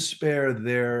not in despair,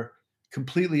 they're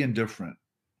completely indifferent.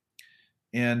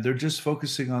 And they're just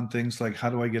focusing on things like, how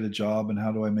do I get a job, and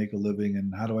how do I make a living,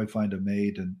 and how do I find a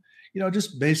mate, and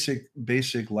just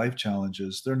basic life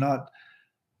challenges. They're not.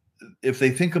 If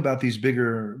they think about these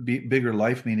bigger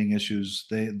life meaning issues,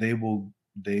 they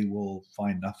will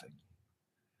find nothing.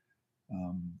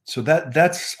 So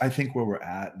that's, I think, where we're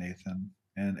at, Nathan,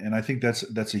 and I think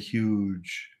that's a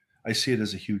huge. I see it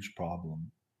as a huge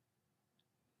problem.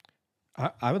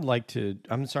 I would like to.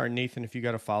 I'm sorry, Nathan, if you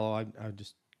got to follow, I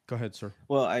just go ahead, sir.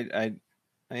 Well, I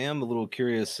am a little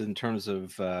curious in terms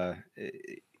of the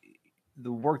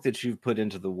work that you've put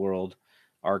into the world,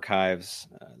 archives,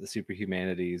 the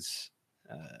superhumanities,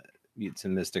 mutants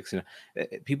and mystics.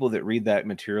 People that read that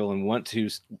material and want to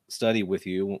study with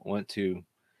you, want to.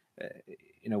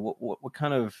 What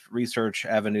kind of research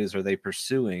avenues are they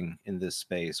pursuing in this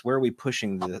space? Where are we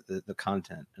pushing the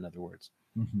content, in other words?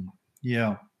 Mm-hmm.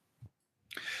 Yeah.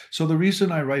 So the reason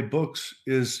I write books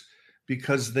is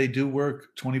because they do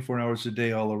work 24 hours a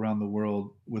day all around the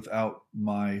world without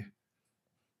my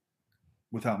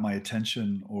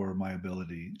attention or my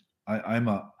ability. I'm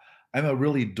a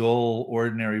really dull,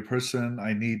 ordinary person.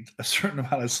 I need a certain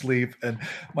amount of sleep, and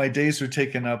my days are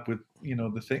taken up with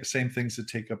the same things that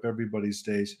take up everybody's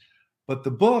days. But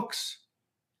the books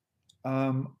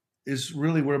is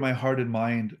really where my heart and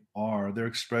mind are. They're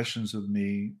expressions of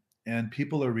me, and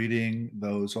people are reading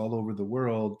those all over the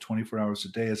world, 24 hours a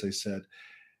day, as I said.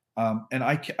 And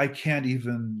I can't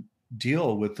even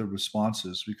deal with the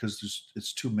responses because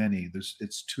it's too many.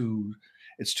 It's too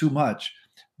much.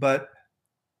 But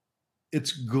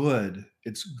it's good.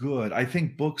 It's good. I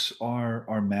think books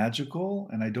are magical,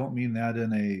 and I don't mean that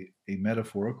in a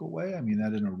metaphorical way. I mean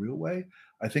that in a real way.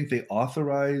 I think they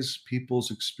authorize people's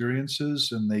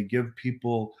experiences, and they give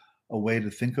people a way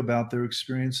to think about their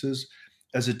experiences.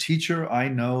 As a teacher, I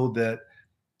know that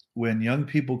when young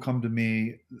people come to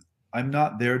me, I'm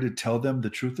not there to tell them the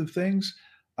truth of things.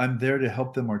 I'm there to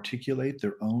help them articulate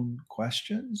their own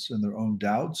questions and their own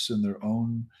doubts and their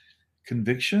own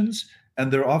convictions.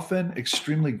 And they're often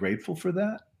extremely grateful for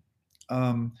that.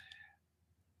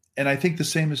 And I think the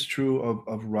same is true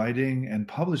of writing and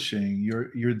publishing.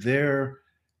 You're there,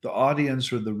 the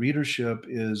audience or the readership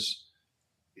is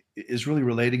really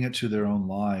relating it to their own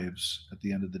lives at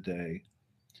the end of the day.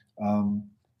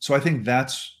 So I think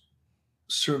that's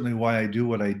certainly why I do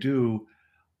what I do.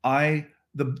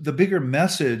 The bigger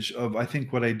message of, I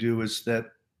think, what I do is that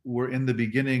we're in the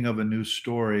beginning of a new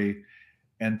story,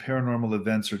 and paranormal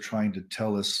events are trying to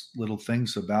tell us little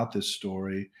things about this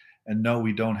story. And no,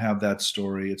 we don't have that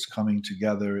story. It's coming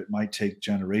together. It might take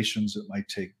generations. It might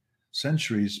take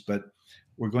centuries, but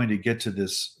we're going to get to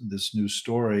this new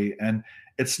story, and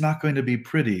it's not going to be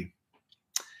pretty.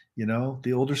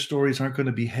 The older stories aren't going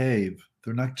to behave.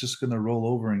 They're not just going to roll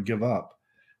over and give up.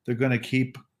 They're going to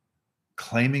keep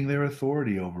claiming their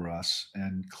authority over us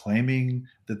and claiming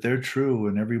that they're true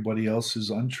and everybody else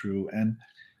is untrue. And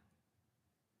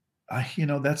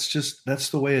that's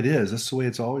the way it is. That's the way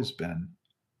it's always been.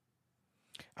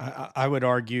 I would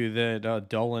argue that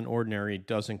dull and ordinary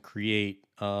doesn't create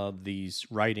these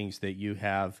writings that you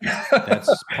have.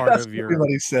 That's part That's of what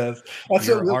everybody says. That's what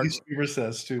your Willie art. Strieber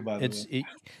says too, by the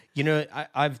way.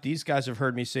 I've these guys have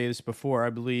heard me say this before. I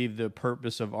believe the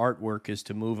purpose of artwork is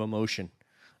to move emotion,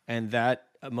 and that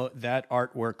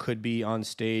artwork could be on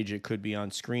stage, it could be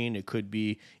on screen, it could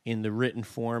be in the written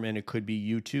form, and it could be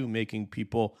you too making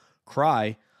people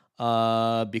cry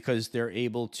because they're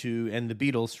able to. And the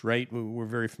Beatles, right? We're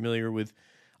very familiar with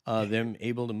them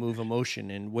able to move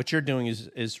emotion, and what you're doing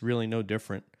is really no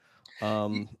different.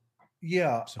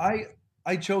 Yeah,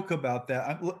 I joke about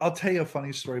that. I'll tell you a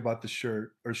funny story about the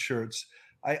shirt or shirts.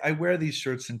 I wear these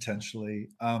shirts intentionally.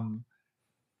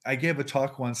 I gave a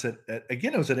talk once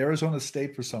again, it was at Arizona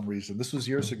State for some reason. This was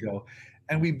years ago.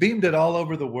 And we beamed it all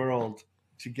over the world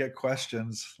to get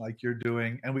questions like you're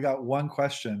doing. And we got one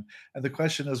question. And the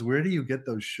question is, where do you get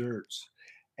those shirts?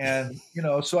 And,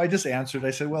 so I just answered.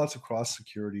 I said, well, it's across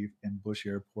security in Bush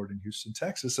Airport in Houston,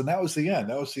 Texas. And that was the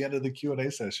end. That was the end of the Q&A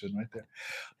session right there.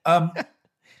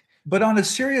 But on a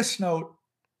serious note,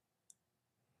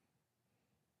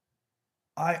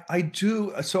 I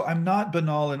do. So I'm not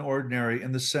banal and ordinary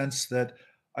in the sense that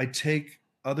I take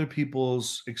other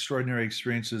people's extraordinary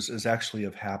experiences as actually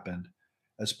have happened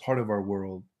as part of our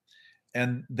world.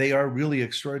 And they are really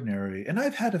extraordinary. And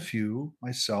I've had a few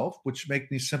myself, which make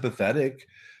me sympathetic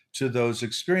to those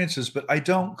experiences, but I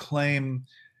don't claim,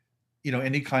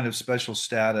 any kind of special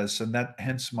status. And that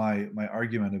hence my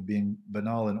argument of being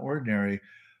banal and ordinary.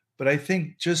 But I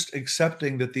think just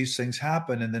accepting that these things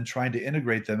happen and then trying to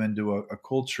integrate them into a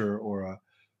culture or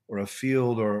a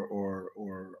field or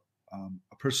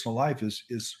a personal life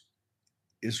is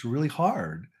really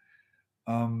hard.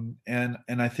 And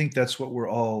I think that's what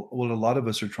what a lot of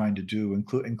us are trying to do,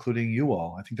 including you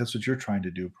all. I think that's what you're trying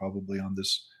to do probably on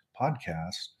this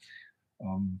podcast.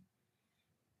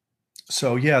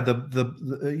 So yeah,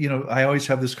 I always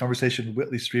have this conversation with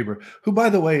Whitley Strieber, who,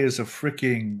 by the way, is a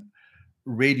freaking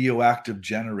radioactive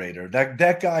generator.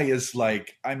 That guy is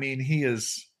like,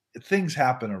 things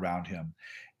happen around him.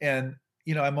 And,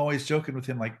 I'm always joking with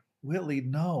him like, Whitley,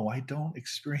 no, I don't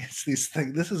experience these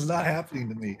things. This is not happening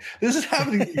to me. This is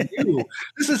happening to you.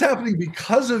 This is happening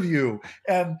because of you.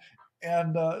 And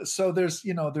so there's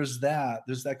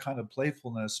that kind of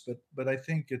playfulness, but I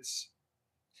think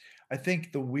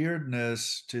the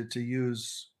weirdness to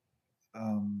use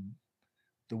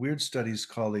the weird studies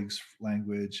colleagues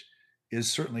language is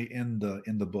certainly in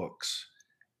the books,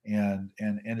 and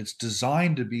it's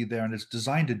designed to be there, and it's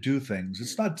designed to do things.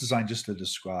 It's not designed just to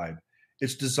describe.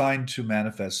 It's designed to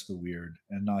manifest the weird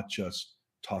and not just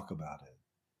talk about it.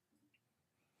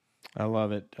 I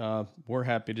love it. We're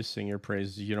happy to sing your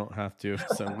praises. You don't have to.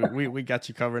 So we got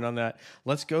you covered on that.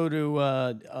 Let's go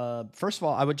to, first of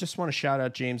all, I would just want to shout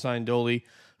out James Indoli,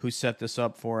 who set this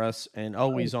up for us, and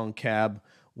always on Cab.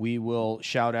 We will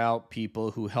shout out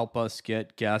people who help us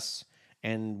get guests,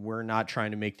 and we're not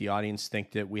trying to make the audience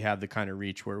think that we have the kind of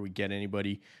reach where we get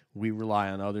anybody. We rely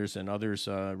on others, and others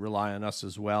rely on us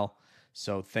as well.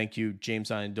 So thank you, James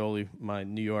Indoli, my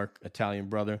New York Italian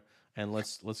brother. And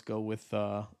let's go with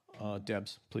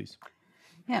Debs, please.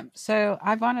 Yeah, so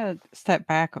I want to step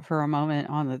back for a moment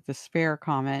on the despair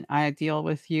comment. I deal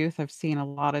with youth. I've seen a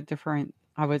lot of different,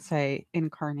 I would say,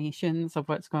 incarnations of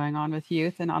what's going on with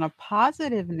youth. And on a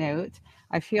positive note,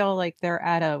 I feel like they're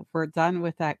at we're done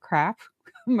with that crap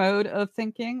mode of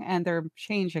thinking, and they're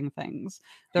changing things.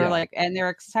 They're and they're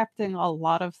accepting a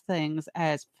lot of things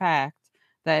as fact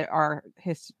that our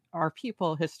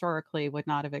people historically would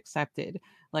not have accepted.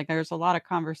 Like there's a lot of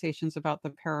conversations about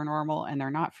the paranormal, and they're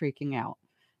not freaking out.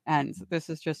 And this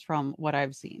is just from what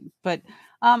I've seen. But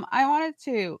I wanted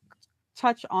to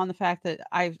touch on the fact that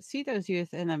I see those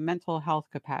youth in a mental health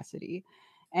capacity.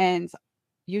 And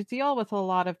you deal with a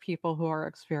lot of people who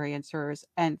are experiencers.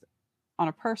 And on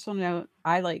a personal note,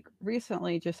 I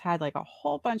recently just had a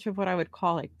whole bunch of what I would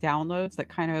call downloads that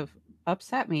kind of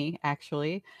upset me,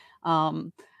 actually.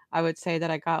 I would say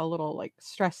that I got a little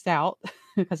stressed out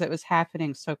because it was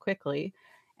happening so quickly.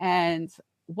 And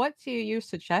what do you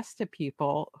suggest to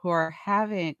people who are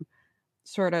having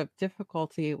sort of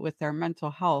difficulty with their mental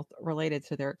health related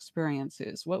to their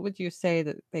experiences? What would you say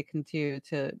that they can do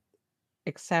to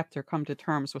accept or come to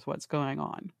terms with what's going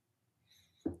on?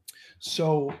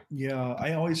 So yeah,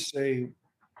 I always say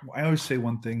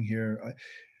one thing here.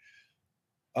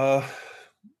 I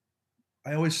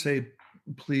always say,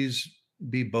 please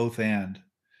be both and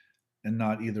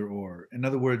not either or. In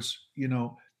other words,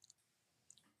 the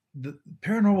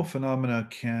paranormal phenomena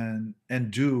can and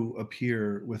do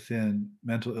appear within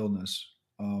mental illness.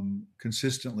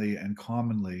 consistently and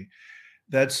commonly.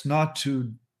 That's not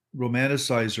to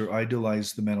romanticize or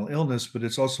idealize the mental illness, but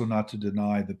it's also not to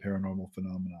deny the paranormal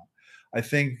phenomena. I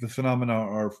think the phenomena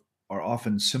are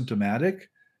often symptomatic.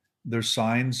 They're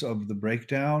signs of the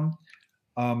breakdown.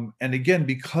 And again,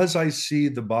 because I see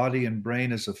the body and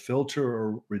brain as a filter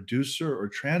or reducer or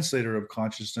translator of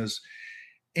consciousness,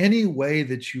 any way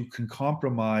that you can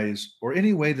compromise or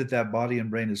any way that that body and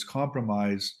brain is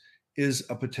compromised is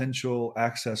a potential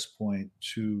access point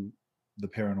to the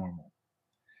paranormal.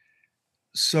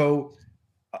 So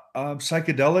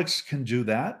psychedelics can do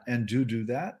that and do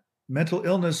that. Mental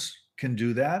illness can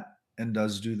do that and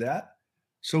does do that.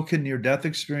 So can near-death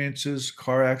experiences,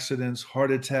 car accidents,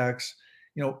 heart attacks.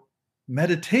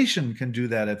 Meditation can do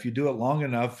that if you do it long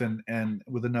enough and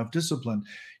with enough discipline.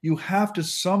 You have to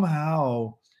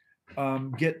somehow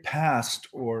get past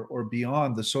or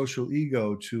beyond the social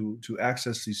ego to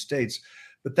access these states.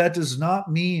 But that does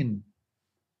not mean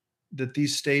that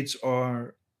these states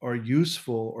are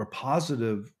useful or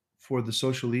positive for the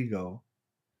social ego.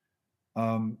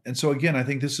 And so again, I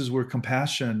think this is where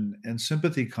compassion and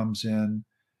sympathy comes in,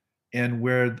 and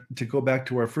where, to go back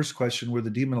to our first question, where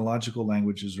the demonological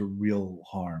language is a real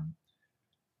harm.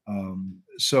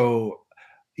 So,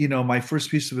 my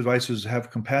first piece of advice was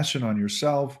have compassion on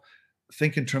yourself,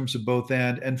 think in terms of both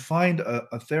and find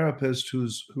a therapist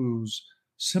who's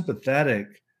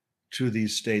sympathetic to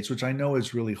these states, which I know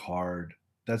is really hard.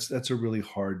 That's a really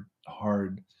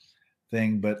hard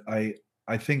thing, but I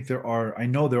think I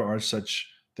know there are such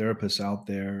therapists out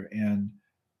there, and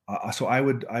so I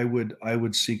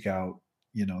would seek out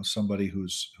somebody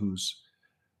who's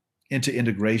into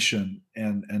integration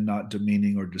and not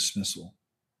demeaning or dismissal.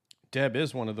 Deb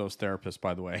is one of those therapists,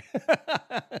 by the way.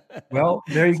 Well,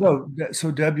 there you go.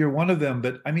 So Deb, you're one of them,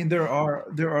 but I mean, there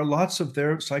are lots of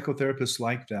psychotherapists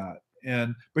like that,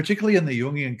 and particularly in the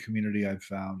Jungian community, I've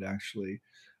found actually,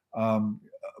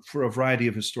 for a variety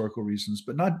of historical reasons,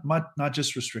 but not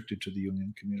just restricted to the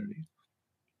Jungian community.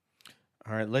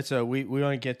 All right, let's we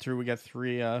want to get through. We got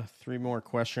three more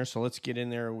questioners, so let's get in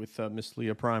there with Miss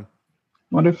Leah Prime.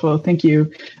 Wonderful, thank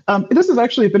you. This is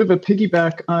actually a bit of a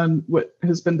piggyback on what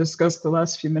has been discussed the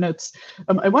last few minutes.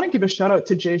 I want to give a shout out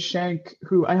to Jay Shank,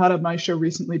 who I had on my show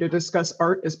recently to discuss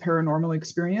art as paranormal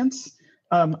experience.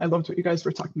 I loved what you guys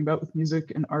were talking about with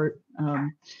music and art.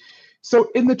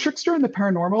 So in The Trickster and the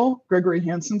Paranormal, Gregory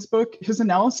Hansen's book, his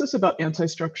analysis about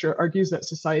anti-structure argues that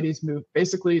societies move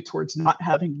basically towards not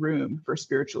having room for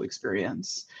spiritual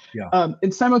experience. Yeah.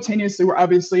 And simultaneously, we're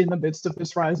obviously in the midst of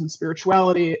this rise in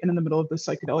spirituality and in the middle of the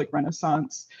psychedelic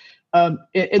renaissance. And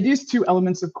these two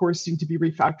elements, of course, seem to be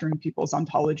refactoring people's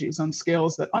ontologies on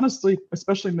scales that honestly,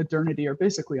 especially modernity, are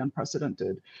basically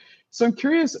unprecedented. So I'm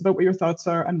curious about what your thoughts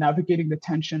are on navigating the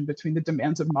tension between the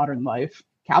demands of modern life,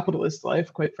 capitalist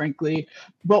life, quite frankly,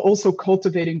 while also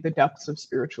cultivating the depths of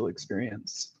spiritual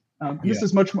experience. This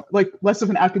is much more less of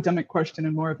an academic question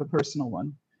and more of a personal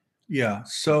one. Yeah.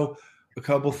 So a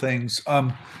couple things.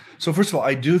 So first of all,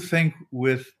 I do think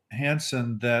with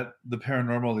Hansen that the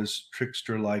paranormal is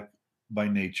trickster-like by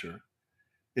nature.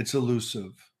 It's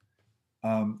elusive.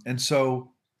 And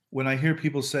so when I hear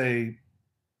people say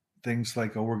things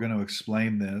like, oh, we're going to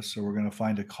explain this or we're going to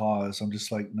find a cause, I'm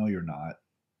just like, no, you're not.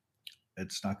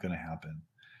 It's not going to happen.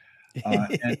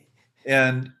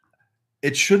 And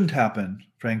it shouldn't happen,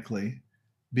 frankly,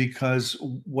 because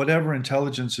whatever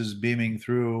intelligence is beaming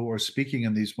through or speaking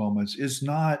in these moments is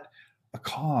not a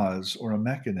cause or a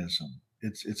mechanism.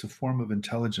 It's a form of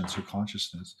intelligence or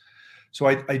consciousness. So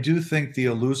I do think the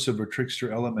elusive or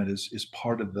trickster element is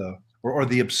part of or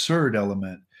the absurd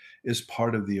element is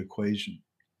part of the equation.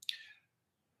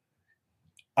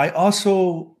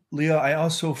 Leah, I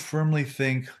also firmly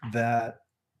think that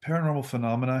paranormal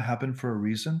phenomena happen for a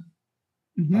reason.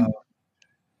 Mm-hmm.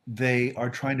 They are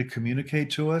trying to communicate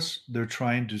to us. They're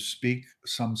trying to speak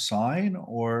some sign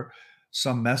or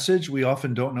some message. We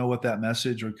often don't know what that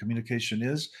message or communication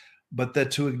is, but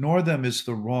that to ignore them is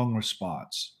the wrong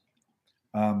response.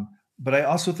 But I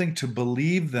also think to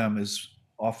believe them is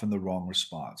often the wrong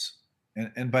response.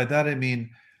 And by that, I mean,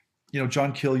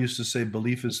 John Keel used to say,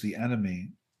 belief is the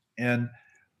enemy. And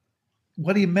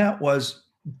what he meant was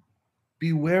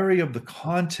be wary of the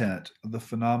content of the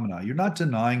phenomena. You're not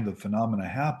denying the phenomena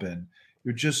happen.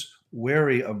 You're just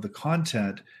wary of the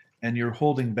content, and you're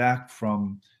holding back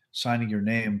from signing your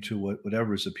name to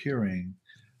whatever is appearing.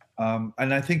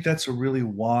 And I think that's a really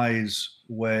wise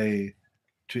way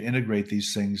to integrate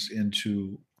these things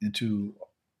into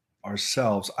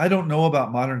ourselves. I don't know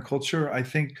about modern culture. I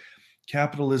think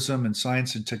capitalism and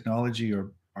science and technology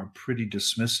are pretty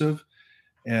dismissive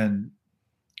and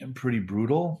pretty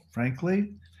brutal,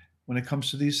 frankly, when it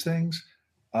comes to these things.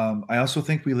 I also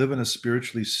think we live in a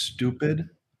spiritually stupid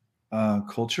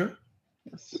culture.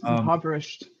 Yes.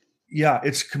 Impoverished. Yeah,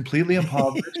 it's completely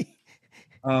impoverished.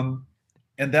 And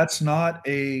that's not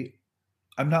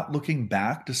I'm not looking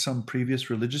back to some previous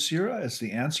religious era as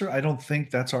the answer. I don't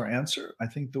think that's our answer. I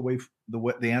think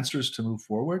the answer is to move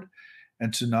forward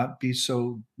and to not be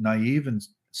so naive and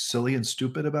silly and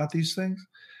stupid about these things.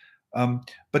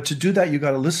 But to do that, you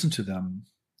got to listen to them,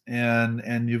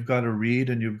 and you've got to read,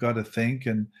 and you've got to think.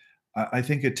 And I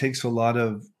think it takes a lot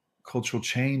of cultural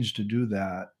change to do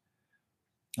that.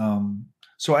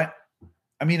 So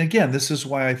I mean, again, this is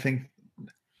why I think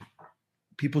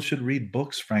people should read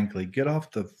books. Frankly, get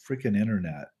off the freaking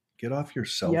internet. Get off your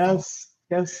cell phone.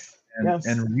 Yes.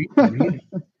 And read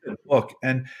a book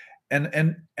and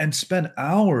spend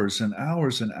hours and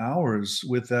hours and hours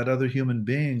with that other human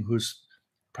being who's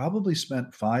probably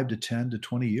spent 5 to 10 to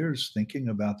 20 years thinking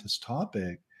about this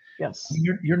topic. Yes.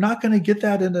 You're not going to get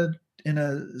that in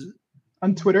a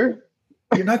on Twitter.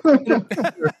 You're not going to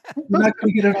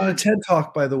get it on a TED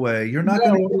Talk, by the way. You're not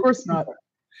going to. Of course not.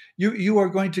 You are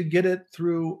going to get it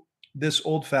through this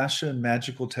old-fashioned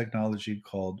magical technology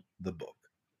called the book.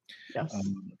 Yes.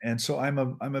 And so I'm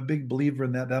a big believer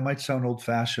in that. That might sound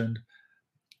old-fashioned.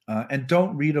 And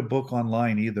don't read a book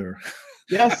online either.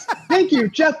 Yes. Thank you,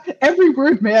 Jeff. Every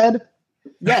word, man.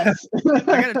 Yes. I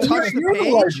gotta touch the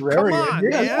page. Come on,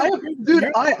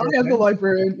 man. I am the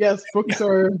librarian. Yes, books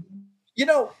are.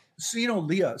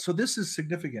 Leah. So this is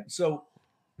significant. So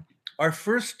our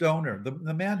first donor,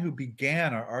 the man who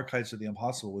began our Archives of the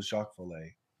Impossible, was Jacques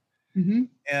Vallée. Mm-hmm.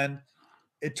 And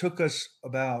it took us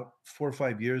about 4 or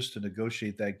 5 years to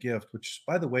negotiate that gift, which,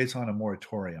 by the way, is on a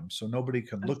moratorium, so nobody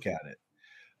can look at it.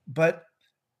 But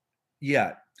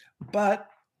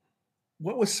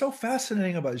what was so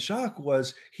fascinating about Jacques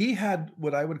was he had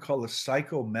what I would call a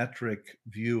psychometric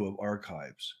view of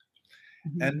archives.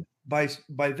 Mm-hmm. And by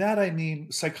that I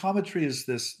mean psychometry is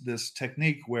this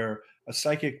technique where a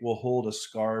psychic will hold a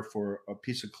scarf or a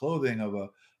piece of clothing of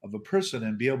a person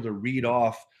and be able to read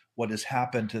off what has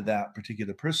happened to that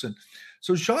particular person.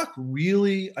 So Jacques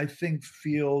really, I think,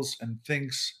 feels and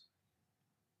thinks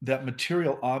that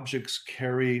material objects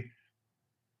carry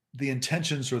the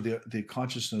intentions or the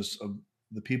consciousness of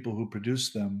the people who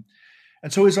produce them.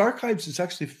 And so his archives is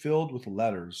actually filled with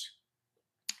letters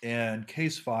and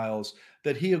case files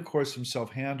that he, of course,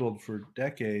 himself handled for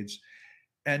decades.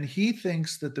 And he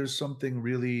thinks that there's something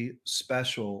really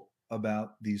special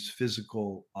about these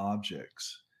physical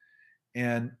objects.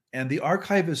 And the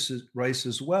archivists writes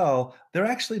as well, they're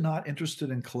actually not interested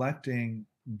in collecting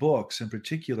books in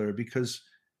particular because,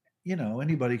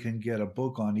 anybody can get a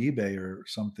book on eBay or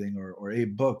something or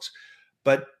Abe Books.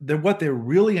 But what they're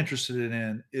really interested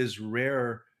in is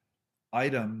rare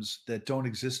items that don't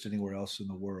exist anywhere else in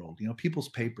the world. People's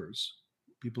papers,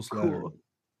 people's letters.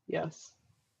 Yes.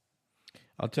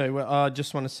 I'll tell you what, I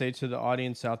just want to say to the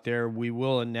audience out there, we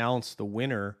will announce the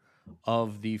winner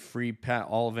of the free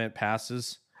all event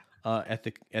passes at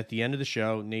the end of the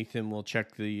show. Nathan will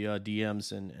check the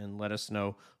DMs and let us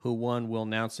know who won. We'll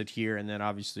announce it here, and then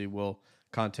obviously we'll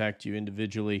contact you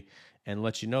individually and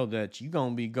let you know that you're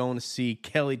going to be going to see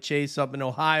Kelly Chase up in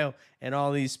Ohio and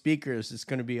all these speakers. It's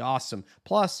going to be awesome.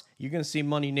 Plus, you're going to see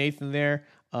Money Nathan there.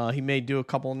 He may do a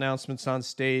couple announcements on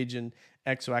stage and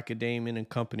Exo Academian and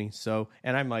company. So,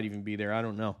 and I might even be there. I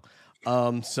don't know.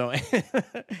 So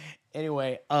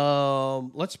anyway,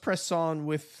 let's press on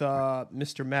with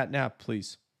Mr. Matt Knapp,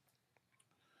 please.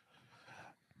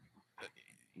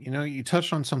 You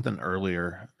touched on something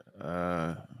earlier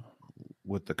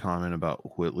with the comment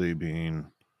about Whitley being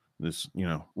this,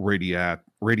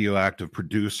 radioactive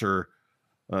producer,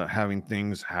 having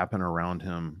things happen around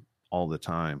him all the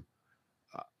time.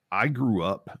 I grew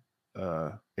up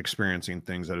experiencing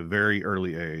things at a very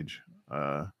early age,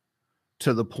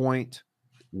 to the point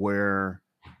where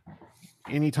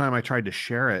anytime I tried to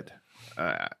share it,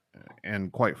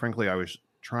 and quite frankly, I was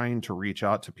trying to reach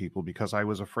out to people because I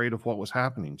was afraid of what was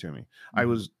happening to me. Mm-hmm. I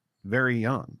was very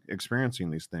young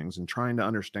experiencing these things and trying to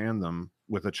understand them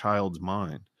with a child's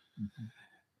mind. Mm-hmm.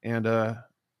 And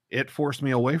it forced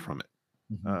me away from it.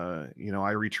 Mm-hmm.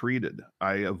 I retreated,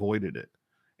 I avoided it.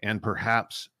 And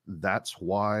perhaps that's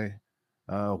why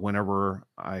whenever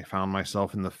I found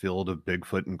myself in the field of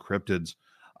Bigfoot and cryptids,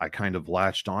 I kind of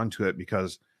latched onto it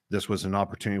because this was an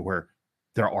opportunity where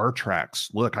there are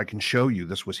tracks. Look, I can show you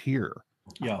this was here.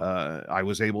 Yeah. I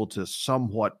was able to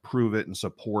somewhat prove it and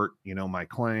support, my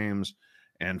claims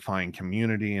and find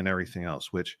community and everything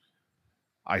else, which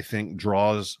I think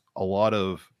draws a lot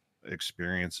of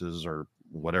experiences or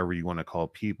whatever you want to call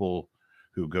people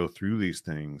who go through these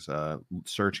things,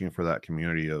 searching for that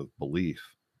community of belief.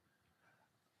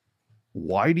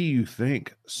 Why do you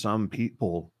think some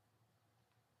people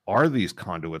are these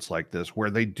conduits like this, where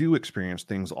they do experience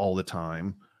things all the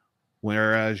time,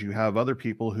 whereas you have other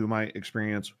people who might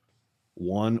experience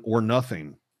one or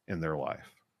nothing in their life?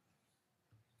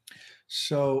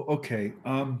 So, okay.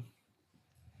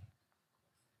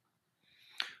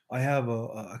 I have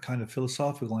a kind of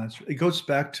philosophical answer. It goes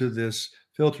back to this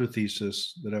filter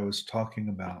thesis that I was talking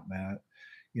about, Matt,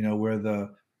 where the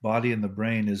body and the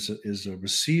brain is a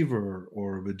receiver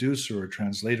or a reducer or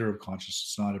translator of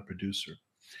consciousness, not a producer.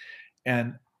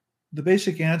 And the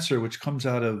basic answer, which comes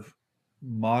out of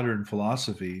modern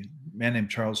philosophy, a man named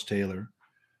Charles Taylor,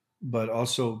 but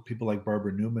also people like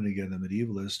Barbara Newman, again, the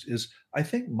medievalist, is I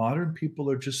think modern people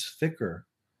are just thicker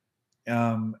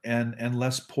and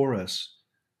less porous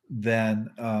than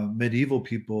medieval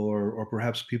people or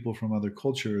perhaps people from other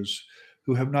cultures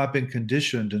who have not been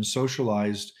conditioned and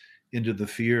socialized into the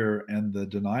fear and the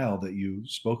denial that you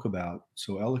spoke about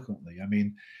so eloquently. I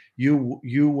mean, you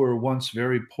were once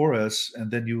very porous, and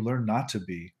then you learned not to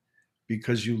be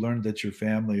because you learned that your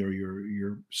family or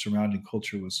your surrounding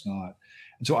culture was not.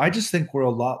 And so I just think we're a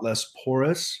lot less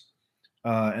porous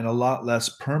and a lot less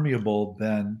permeable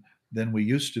than we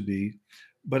used to be.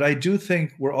 But I do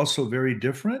think we're also very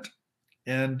different,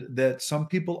 and that some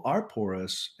people are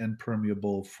porous and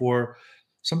permeable for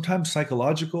sometimes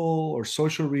psychological or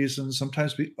social reasons,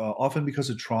 sometimes often because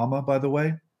of trauma, by the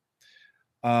way.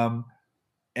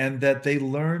 And that they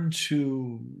learn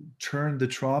to turn the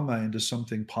trauma into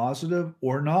something positive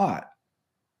or not.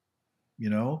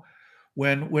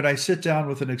 When I sit down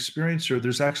with an experiencer,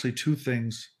 there's actually two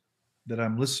things that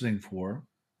I'm listening for.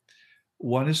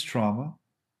 One is trauma,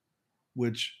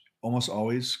 which almost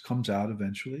always comes out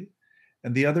eventually.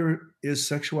 And the other is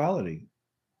sexuality,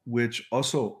 which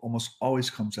also almost always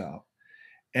comes out.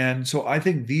 And so I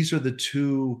think these are the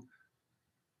two.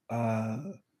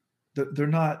 They're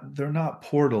not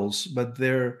portals, but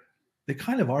they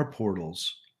kind of are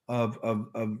portals of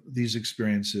these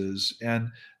experiences. And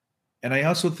I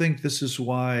also think this is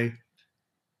why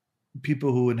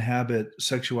people who inhabit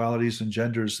sexualities and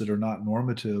genders that are not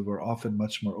normative are often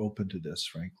much more open to this,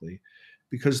 frankly,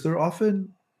 because they're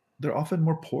often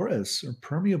more porous or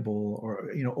permeable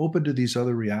or open to these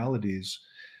other realities.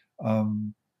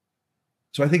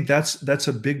 So I think that's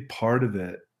a big part of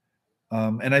it.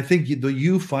 And I think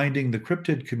you finding the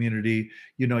cryptid community,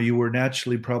 you were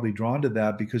naturally probably drawn to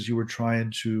that because you were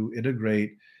trying to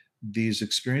integrate these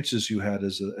experiences you had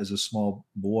as a small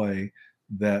boy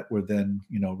that were then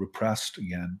repressed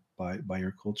again by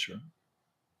your culture.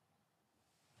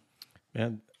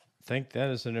 Man, I think that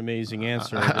is an amazing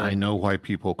answer. I know why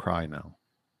people cry now.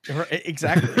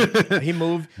 Exactly. He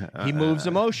moves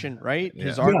emotion, right?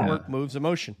 His artwork moves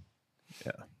emotion.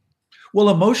 Yeah. Well,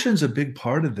 emotion's a big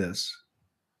part of this.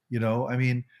 I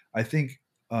mean, I think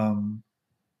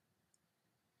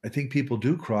people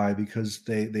do cry because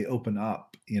they open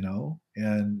up,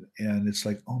 and it's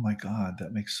like, oh my God,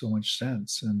 that makes so much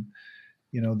sense. And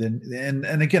then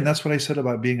and again, that's what I said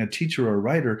about being a teacher or a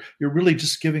writer. You're really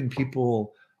just giving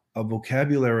people a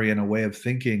vocabulary and a way of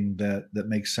thinking that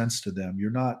makes sense to them.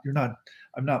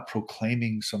 I'm not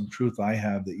proclaiming some truth I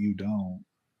have that you don't.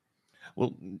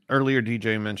 Well, earlier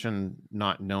DJ mentioned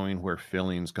not knowing where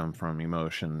feelings come from,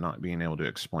 emotion, not being able to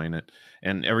explain it,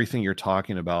 and everything you're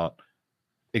talking about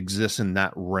exists in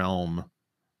that realm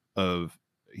of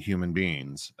human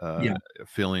beings,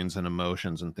 feelings and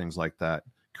emotions and things like that,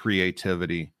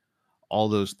 creativity, all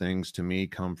those things to me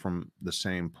come from the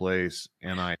same place.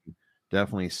 And I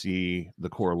definitely see the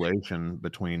correlation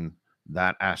between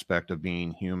that aspect of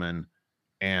being human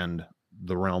and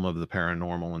the realm of the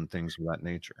paranormal and things of that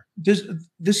nature.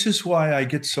 This is why I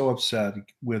get so upset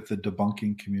with the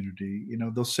debunking community.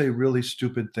 They'll say really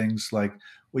stupid things like,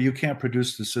 well, you can't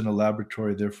produce this in a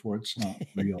laboratory, therefore it's not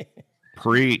real.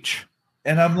 Preach.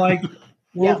 And I'm like,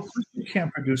 well, of course you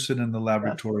can't produce it in the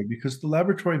laboratory because the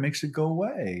laboratory makes it go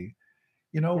away.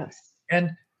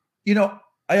 And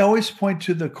I always point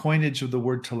to the coinage of the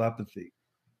word telepathy.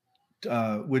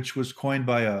 Which was coined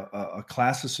by a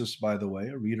classicist, by the way,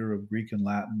 a reader of Greek and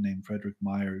Latin named Frederick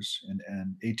Myers in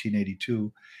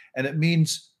 1882. And it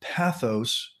means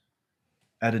pathos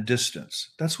at a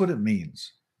distance. That's what it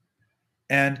means.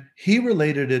 And he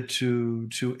related it to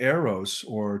eros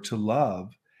or to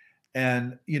love.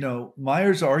 And,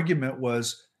 Myers' argument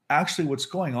was actually what's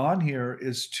going on here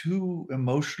is two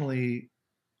emotionally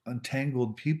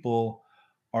untangled people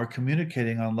are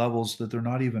communicating on levels that they're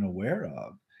not even aware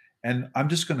of. And I'm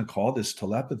just going to call this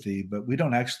telepathy, but we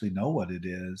don't actually know what it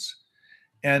is.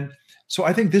 And so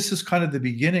I think this is kind of the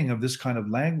beginning of this kind of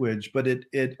language, but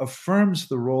it affirms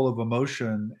the role of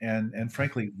emotion and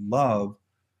frankly love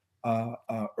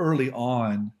early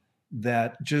on,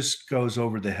 that just goes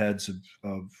over the heads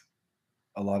of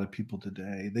a lot of people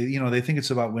today. They think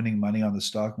it's about winning money on the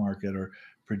stock market or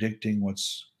predicting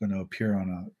what's going to appear on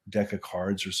a deck of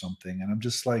cards or something. And I'm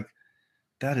just like,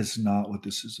 that is not what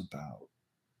this is about.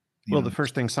 Well, the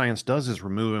first thing science does is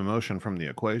remove emotion from the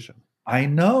equation. I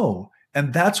know.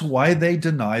 And that's why they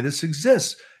deny this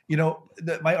exists.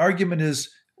 My argument is,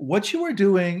 what you are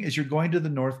doing is you're going to the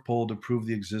North Pole to prove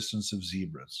the existence of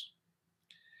zebras.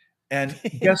 And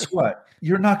guess what?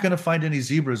 You're not going to find any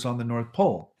zebras on the North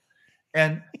Pole.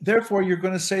 And therefore, you're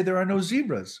going to say there are no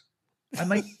zebras. I'm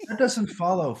like, that doesn't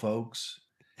follow, folks.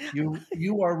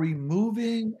 You are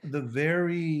removing the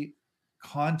very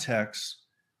context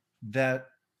that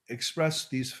express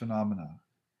these phenomena.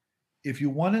 If you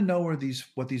want to know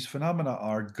what these phenomena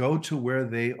are, go to where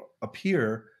they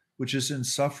appear, which is in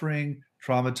suffering,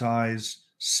 traumatized,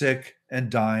 sick, and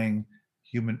dying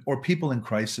human, or people in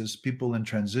crisis, people in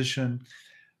transition.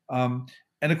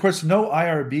 And of course, no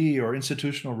IRB or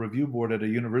institutional review board at a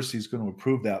university is going to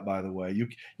approve that, by the way.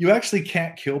 You actually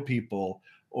can't kill people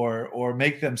or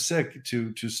make them sick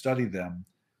to study them.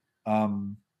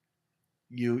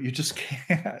 You just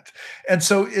can't. And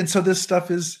so this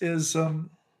stuff is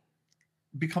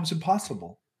becomes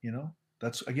impossible.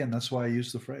 That's why I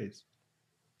use the phrase.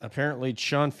 Apparently,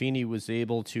 Sean Feeney was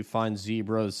able to find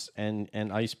zebras and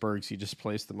icebergs. He just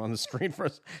placed them on the screen for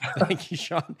us. Thank you,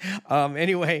 Sean.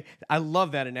 Anyway, I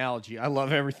love that analogy. I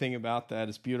love everything about that.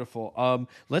 It's beautiful.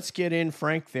 Let's get in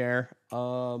Frank there.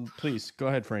 Please, go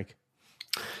ahead, Frank.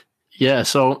 Yeah,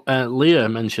 so Leah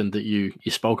mentioned that you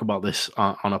spoke about this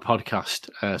on a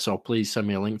podcast. So please send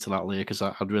me a link to that, Leah, because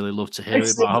I'd really love to hear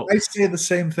it. I say the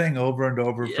same thing over and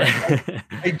over. Yeah.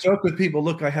 I joke with people,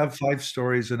 look, I have 5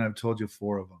 stories and I've told you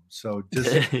 4 of them. So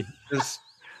just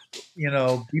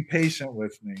be patient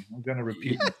with me. I'm going to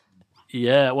repeat it.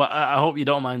 Yeah, well, I hope you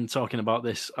don't mind talking about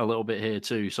this a little bit here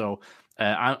too. So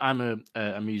I'm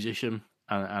a musician,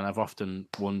 and I've often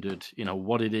wondered,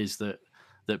 what it is that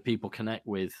people connect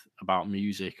with about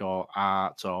music or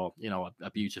art or,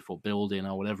 a beautiful building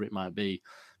or whatever it might be,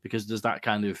 because there's that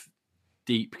kind of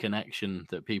deep connection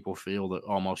that people feel that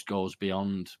almost goes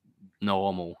beyond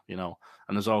normal, and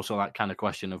there's also that kind of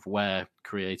question of where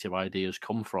creative ideas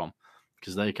come from,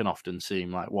 because they can often seem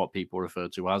like what people refer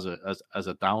to as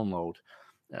a download.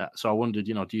 So I wondered,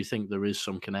 do you think there is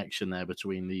some connection there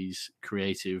between these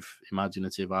creative,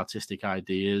 imaginative, artistic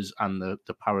ideas and the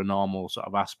paranormal sort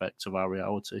of aspects of our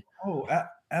reality? Oh,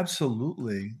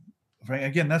 absolutely. Frank,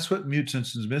 again, that's what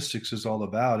Mutants and Mystics is all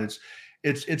about.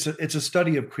 It's a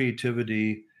study of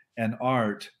creativity and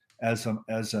art as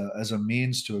a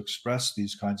means to express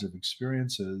these kinds of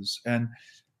experiences. And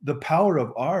the power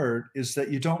of art is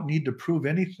that you don't need to prove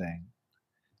anything.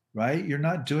 Right? You're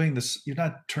not doing this, you're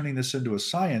not turning this into a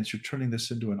science, you're turning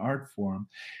this into an art form.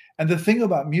 And the thing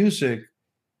about music,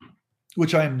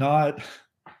 which I'm not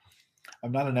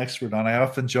an expert on, I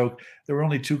often joke, there were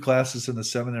only 2 classes in the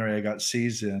seminary I got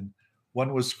C's in.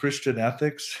 One was Christian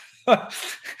ethics,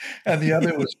 and the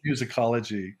other was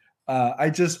musicology.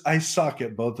 I suck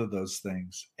at both of those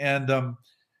things. And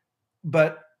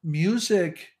but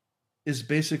music is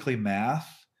basically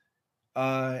math.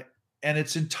 And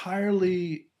it's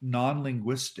entirely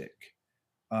non-linguistic,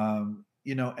 and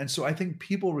so I think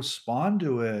people respond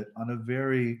to it on a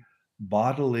very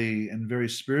bodily and very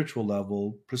spiritual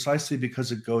level, precisely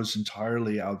because it goes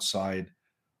entirely outside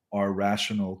our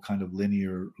rational kind of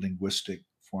linear linguistic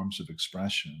forms of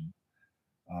expression.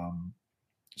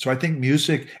 So I think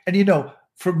music, and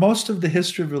for most of the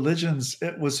history of religions,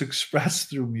 it was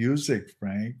expressed through music,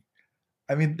 Frank.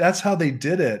 I mean, that's how they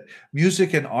did it.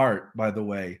 Music and art, by the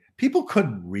way. People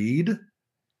couldn't read.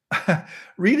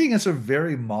 Reading is a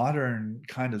very modern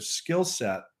kind of skill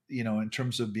set, in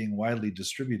terms of being widely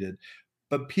distributed.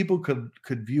 But people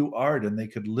could view art and they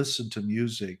could listen to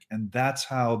music. And that's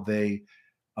how they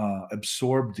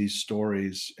absorbed these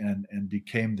stories and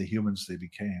became the humans they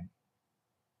became.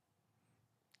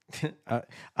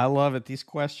 I love it. These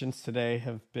questions today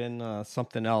have been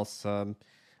something else. I'm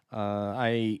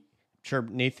sure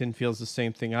Nathan feels the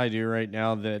same thing I do right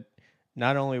now, that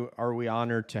not only are we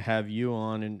honored to have you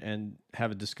on and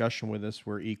have a discussion with us,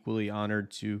 we're equally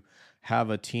honored to have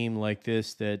a team like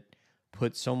this that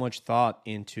put so much thought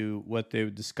into what they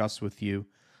would discuss with you,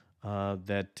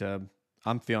 that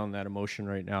I'm feeling that emotion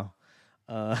right now.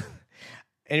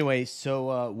 Anyway,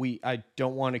 so I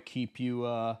don't want to keep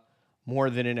you more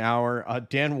than an hour.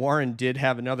 Dan Warren did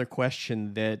have another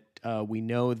question that we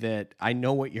know that I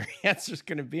know what your answer is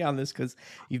going to be on this because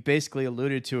you've basically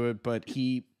alluded to it. But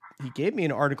he gave me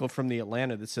an article from the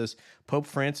Atlanta that says Pope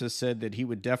Francis said that he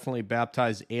would definitely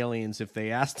baptize aliens if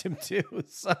they asked him to.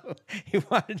 So he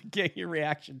wanted to get your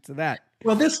reaction to that.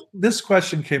 Well, this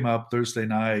question came up Thursday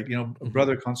night.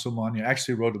 Brother Consolmagno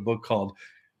actually wrote a book called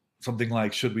something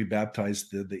like "Should We Baptize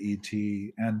the ET?"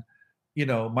 And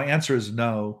my answer is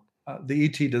no. The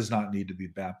ET does not need to be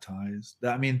baptized.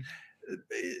 I mean,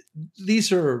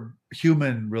 these are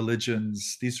human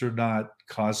religions. These are not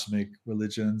cosmic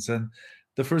religions. And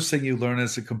the first thing you learn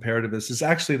as a comparativist is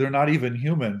actually they're not even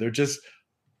human. They're just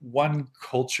one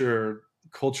cultural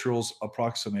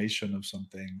approximation of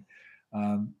something.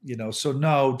 So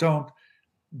no, don't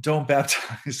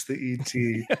baptize the ET.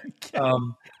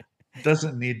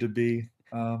 Doesn't need to be.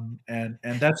 And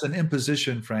that's an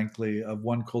imposition, frankly, of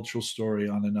one cultural story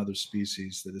on another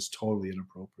species that is totally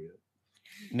inappropriate.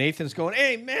 Nathan's going,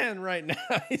 amen right now.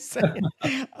 He's saying,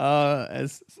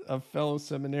 as a fellow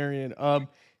seminarian. A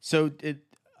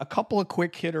couple of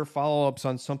quick hitter follow-ups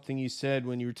on something you said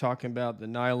when you were talking about the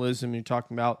nihilism, you're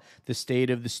talking about the state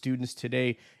of the students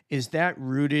today. Is that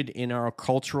rooted in our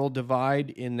cultural divide,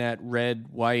 in that red,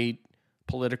 white,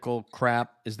 political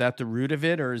crap? Is that the root of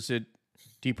it, or is it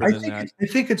deeper than that? I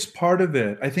think it's part of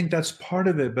it. I think that's part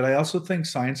of it, but I also think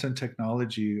science and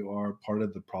technology are part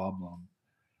of the problem.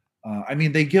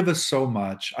 They give us so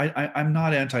much. I'm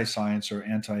not anti-science or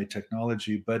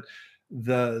anti-technology, but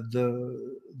the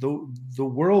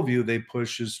worldview they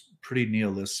push is pretty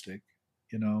nihilistic,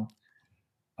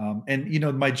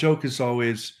 my joke is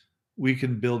always, we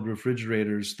can build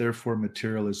refrigerators, therefore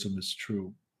materialism is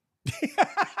true.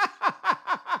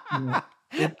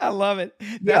 I love it.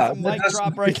 That's a mic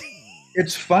drop right there.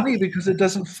 It's funny because it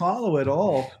doesn't follow at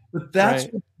all, but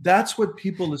that's what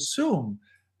people assume.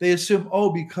 They assume,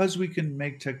 because we can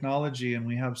make technology and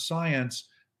we have science,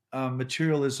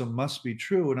 materialism must be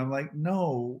true. And I'm like,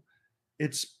 no,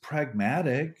 it's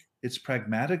pragmatic. It's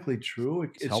pragmatically true.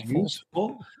 It's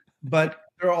useful, but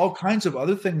there are all kinds of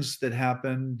other things that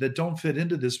happen that don't fit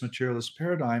into this materialist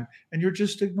paradigm, and you're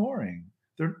just ignoring.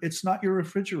 It's not your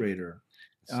refrigerator.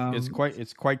 It's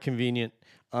quite convenient.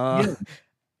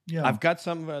 Yeah. I've got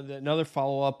another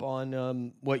follow up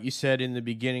on what you said in the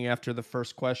beginning after the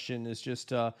first question is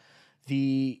just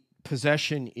the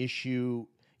possession issue.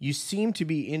 You seem to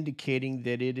be indicating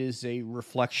that it is a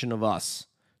reflection of us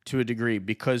to a degree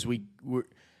because we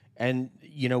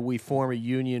form a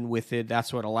union with it.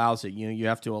 That's what allows it. You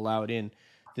have to allow it in.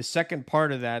 The second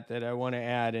part of that I want to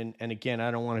add, and again,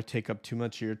 I don't want to take up too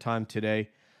much of your time today,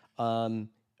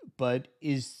 but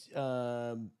is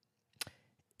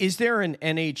there an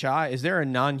NHI? Is there a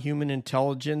non-human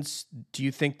intelligence? Do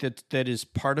you think that is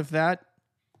part of that?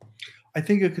 I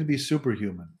think it could be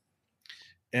superhuman.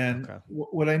 And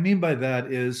what I mean by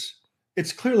that is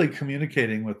it's clearly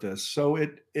communicating with us. So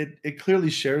it clearly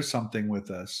shares something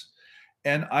with us.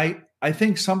 And I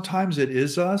think sometimes it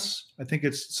is us. I think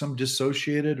it's some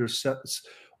dissociated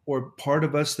or part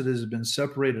of us that has been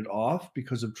separated off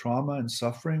because of trauma and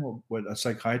suffering, what a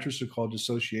psychiatrist would call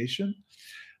dissociation.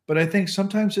 But I think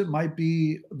sometimes it might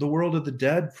be the world of the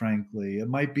dead, frankly. It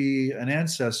might be an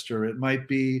ancestor. It might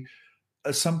be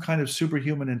some kind of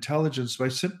superhuman intelligence,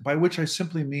 by which I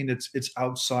simply mean it's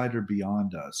outside or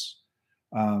beyond us.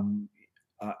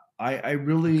 I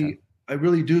really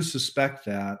do suspect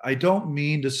that. I don't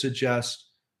mean to suggest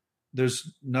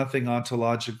there's nothing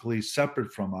ontologically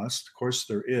separate from us. Of course,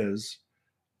 there is.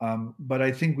 But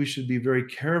I think we should be very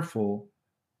careful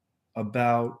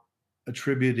about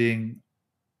attributing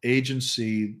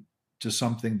agency to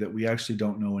something that we actually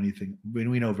don't know anything,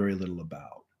 we know very little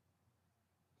about.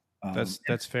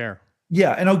 That's fair.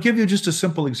 Yeah. And I'll give you just a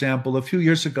simple example. A few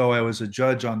years ago, I was a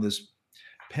judge on this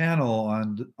panel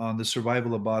on the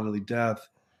survival of bodily death.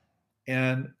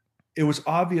 And it was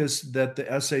obvious that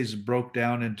the essays broke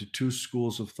down into two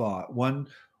schools of thought.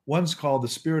 One's called the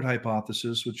spirit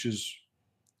hypothesis, which is,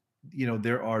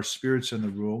 there are spirits in the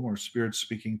room or spirits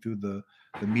speaking through the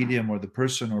medium or the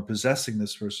person or possessing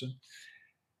this person.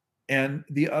 And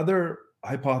the other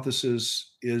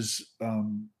hypothesis is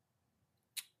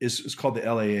called the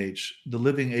LAH, the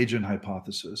living agent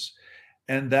hypothesis.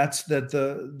 And that's that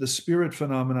the spirit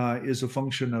phenomena is a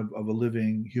function of a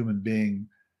living human being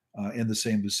in the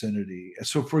same vicinity.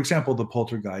 So, for example, the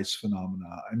poltergeist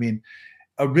phenomena.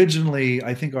 Originally,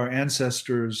 I think our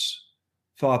ancestors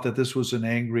thought that this was an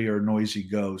angry or noisy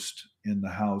ghost in the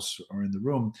house or in the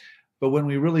room. But when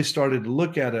we really started to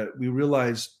look at it, we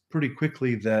realized pretty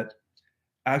quickly that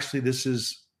actually this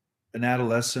is an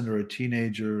adolescent or a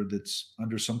teenager that's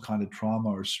under some kind of trauma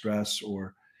or stress,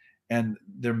 and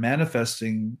they're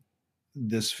manifesting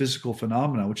this physical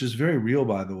phenomena, which is very real,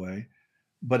 by the way,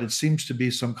 but it seems to be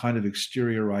some kind of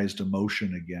exteriorized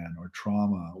emotion again, or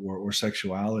trauma, or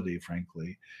sexuality,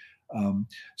 frankly.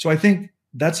 So I think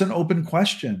that's an open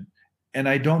question. And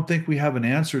I don't think we have an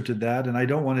answer to that. And I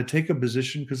don't want to take a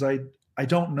position because I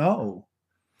don't know.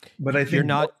 But I think you're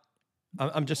not.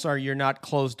 I'm just sorry, you're not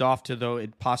closed off to, though,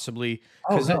 it possibly,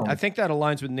 because no. I think that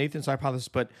aligns with Nathan's hypothesis,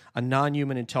 but a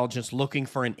non-human intelligence looking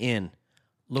for an in.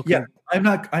 Yeah, I'm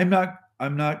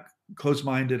not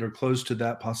closed-minded or closed to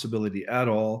that possibility at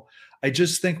all. I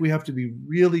just think we have to be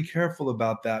really careful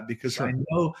about that, because Sure.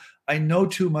 I know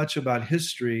too much about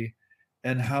history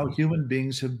and how human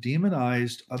beings have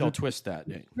demonized other Don't twist that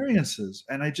experiences.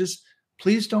 And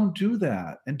please don't do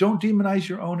that, and don't demonize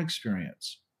your own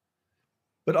experience.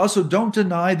 But also don't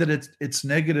deny that it's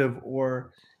negative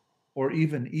or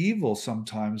even evil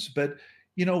sometimes. But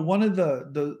one of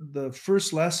the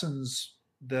first lessons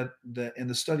that in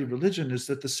the study of religion is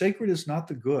that the sacred is not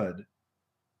the good.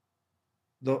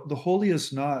 The holy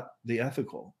is not the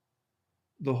ethical.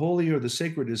 The holy or the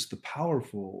sacred is the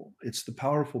powerful. It's the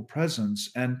powerful presence,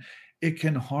 and it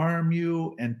can harm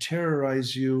you and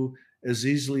terrorize you as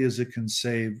easily as it can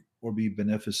save or be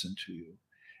beneficent to you.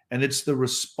 And it's the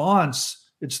response.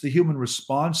 It's the human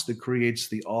response that creates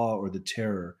the awe or the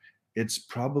terror. It's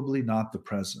probably not the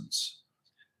presence.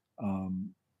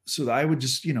 So I would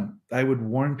just, I would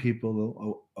warn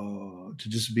people to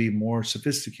just be more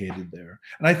sophisticated there.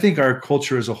 And I think our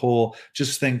culture as a whole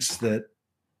just thinks that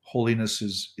holiness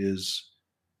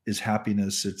is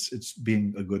happiness. It's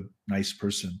being a good, nice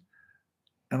person.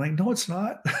 And no, it's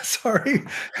not. Sorry,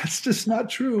 it's just not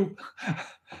true.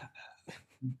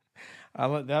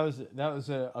 That was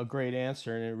a great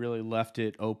answer, and it really left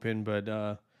it open. But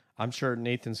I'm sure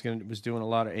Nathan's was doing a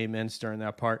lot of amens during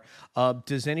that part.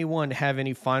 Does anyone have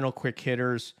any final quick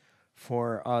hitters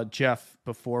for Jeff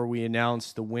before we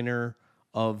announce the winner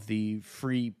of the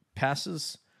free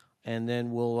passes, and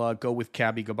then we'll go with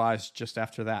Cabby goodbyes just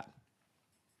after that?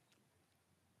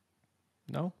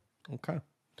 No? Okay.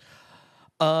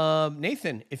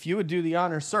 Nathan, if you would do the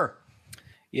honor, sir.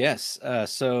 Yes.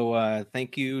 So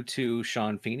thank you to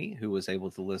Sean Feeney, who was able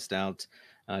to list out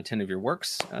 10 of your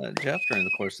works, Jeff, during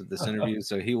the course of this interview.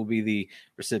 So he will be the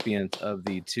recipient of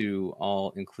the 2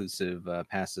 all-inclusive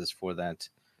passes for that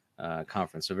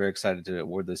conference. So very excited to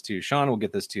award those to you. Sean, we'll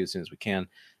get this to you as soon as we can.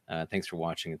 Thanks for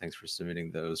watching, and thanks for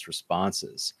submitting those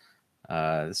responses.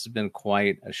 This has been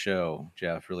quite a show,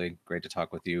 Jeff. Really great to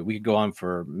talk with you. We could go on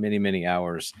for many, many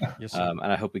hours. Yes, and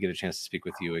I hope we get a chance to speak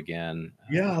with you again.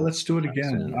 Yeah, let's do it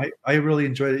again. I really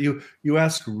enjoyed it. You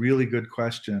ask really good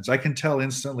questions. I can tell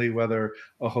instantly whether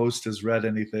a host has read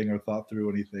anything or thought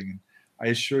through anything. And I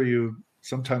assure you,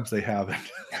 sometimes they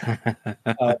haven't.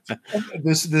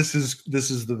 This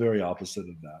is the very opposite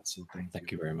of that. So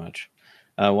thank you very much.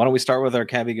 Why don't we start with our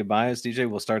Cabby goodbyes, DJ?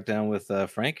 We'll start down with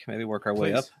Frank. Maybe work our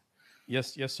way up.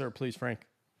 Yes, sir. Please, Frank.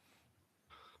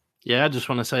 Yeah, I just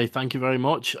want to say thank you very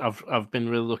much. I've been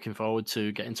really looking forward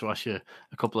to getting to ask you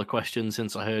a couple of questions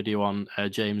since I heard you on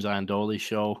James Iandoli's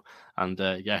show, and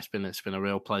yeah, it's been a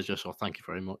real pleasure. So thank you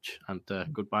very much, and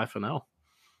goodbye for now.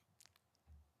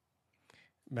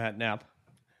 Matt Knapp.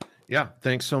 Yeah,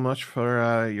 thanks so much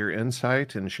for your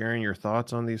insight and sharing your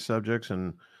thoughts on these subjects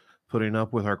and putting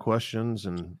up with our questions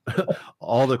and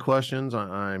all the questions.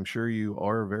 I'm sure you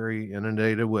are very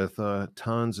inundated with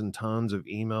tons and tons of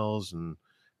emails and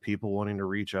people wanting to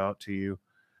reach out to you.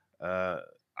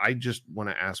 I just want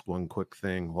to ask one quick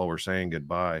thing while we're saying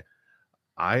goodbye.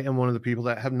 I am one of the people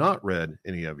that have not read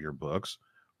any of your books.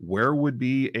 Where would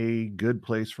be a good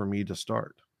place for me to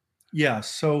start? Yeah,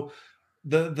 so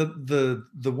the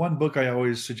one book I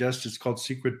always suggest is called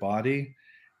Secret Body.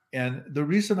 And the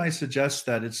reason I suggest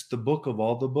that, it's the book of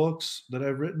all the books that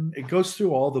I've written. It goes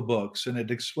through all the books and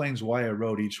it explains why I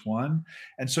wrote each one.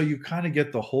 And so you kind of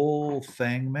get the whole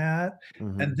thing, Matt,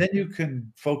 and then you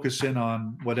can focus in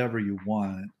on whatever you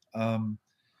want.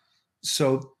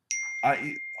 So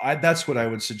I that's what I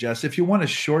would suggest. If you want a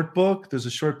short book, there's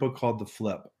a short book called The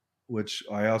Flip, which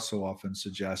I also often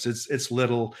suggest. It's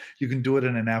little. You can do it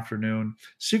in an afternoon.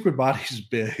 Secret Body's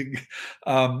big,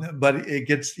 but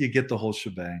you get the whole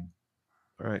shebang.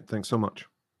 All right. Thanks so much.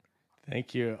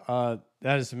 Thank you.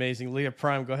 That is amazing. Leah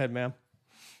Prime, go ahead, ma'am.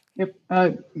 Yep.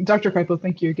 Dr. Kripal,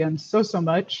 thank you again so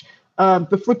much.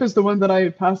 The Flip is the one that I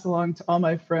pass along to all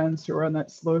my friends who are on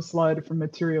that slow slide from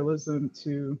materialism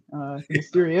to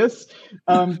mysterious.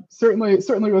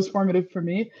 Certainly was formative for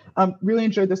me. Really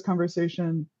enjoyed this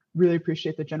conversation. Really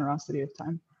appreciate the generosity of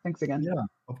time. Thanks again. Yeah,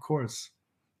 of course.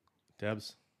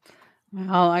 Debs.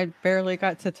 Well, I barely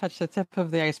got to touch the tip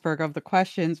of the iceberg of the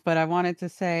questions, but I wanted to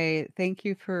say thank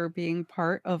you for being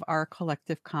part of our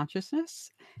collective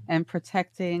consciousness and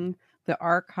protecting the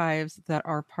archives that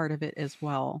are part of it as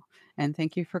well. And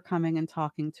thank you for coming and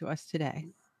talking to us today.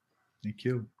 Thank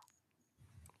you.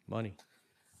 Money.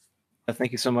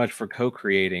 Thank you so much for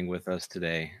co-creating with us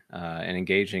today and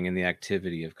engaging in the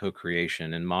activity of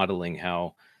co-creation and modeling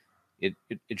how it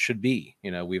should be. You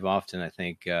know, we've often, I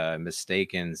think,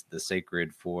 mistaken the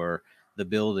sacred for the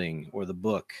building or the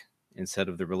book instead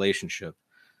of the relationship.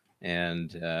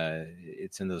 And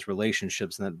it's in those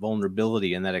relationships and that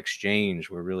vulnerability and that exchange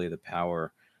where really the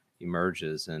power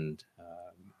emerges. And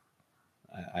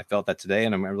I felt that today,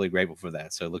 and I'm really grateful for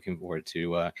that. So looking forward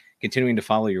to continuing to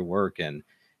follow your work and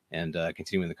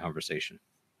continuing the conversation.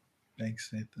 Thanks,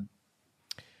 Nathan.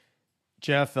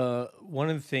 Jeff,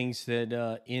 one of the things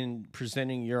that in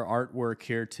presenting your artwork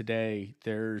here today,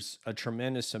 there's a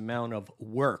tremendous amount of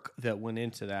work that went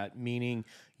into that, meaning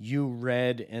you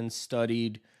read and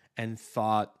studied and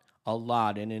thought a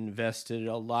lot and invested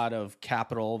a lot of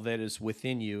capital that is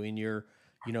within you, in your,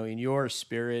 in your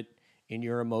spirit, in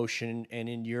your emotion, and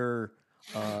in your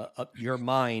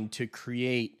mind to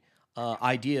create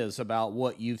ideas about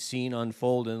what you've seen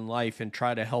unfold in life and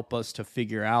try to help us to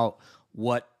figure out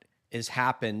what has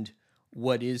happened,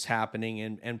 what is happening,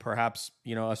 and perhaps,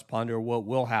 us ponder what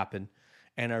will happen.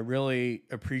 And I really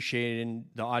appreciate it, and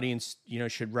the audience,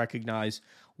 should recognize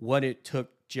what it took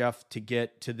Jeff to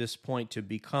get to this point to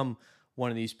become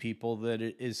one of these people that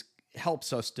it is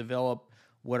helps us develop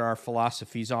what our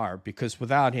philosophies are. Because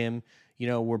without him,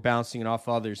 we're bouncing it off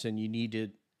others, and you need to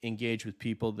engage with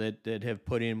people that have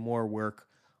put in more work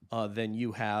than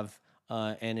you have.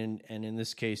 And in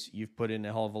this case, you've put in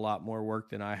a hell of a lot more work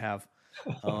than I have.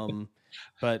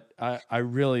 But I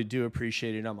really do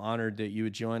appreciate it. I'm honored that you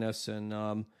would join us.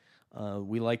 And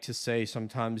we like to say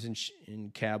sometimes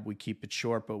in CAB we keep it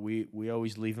short, but we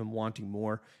always leave them wanting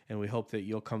more. And we hope that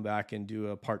you'll come back and do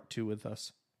a part 2 with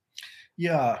us.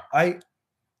 Yeah,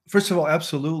 first of all,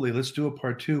 absolutely, let's do a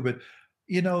part 2. But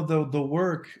the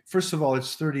work, first of all,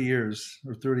 it's 30 years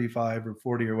or 35 or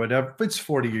 40 or whatever. It's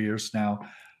 40 years now.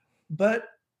 But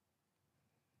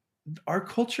our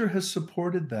culture has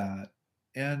supported that.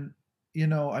 And,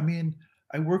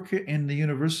 I work in the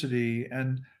university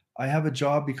and I have a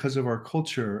job because of our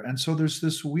culture. And so there's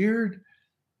this weird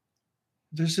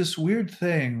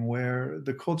thing where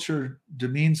the culture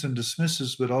demeans and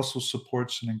dismisses, but also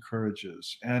supports and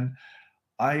encourages. And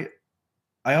I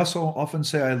also often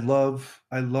say I love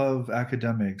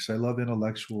academics, I love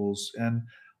intellectuals, and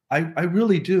I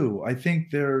really do. I think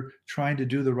they're trying to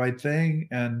do the right thing.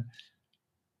 And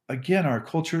again, our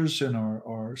cultures and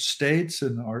our states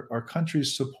and our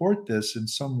countries support this in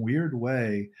some weird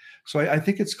way. So I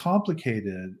think it's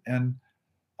complicated. And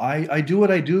I do what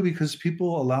I do because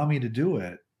people allow me to do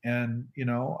it. And,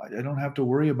 I don't have to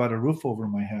worry about a roof over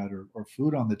my head or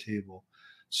food on the table.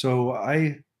 So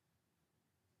I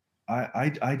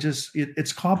just,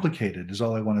 it's complicated is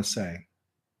all I want to say.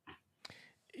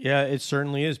 Yeah, it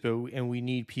certainly is. And we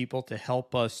need people to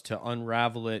help us to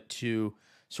unravel it, to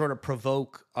sort of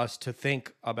provoke us to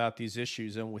think about these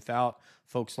issues. And without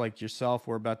folks like yourself,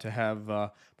 we're about to have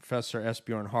Professor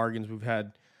Esbjorn Hargens. We've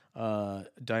had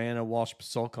Diana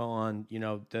Walsh-Pasulka on.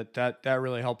 That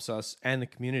really helps us and the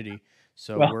community.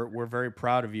 So we're very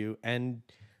proud of you. And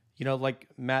like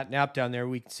Matt Knapp down there,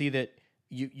 we can see that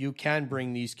you can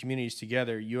bring these communities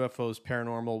together. UFOs,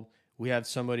 paranormal. We have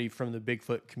somebody from the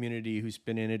Bigfoot community who's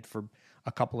been in it for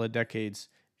a couple of decades,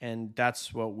 and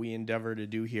that's what we endeavor to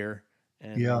do here.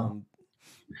 And, yeah.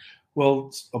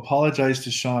 Well, apologize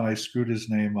to Sean. I screwed his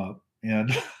name up.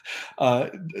 And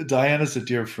Diana's a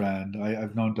dear friend.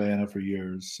 I've known Diana for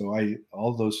years. So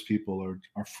all those people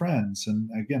are friends. And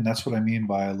again, that's what I mean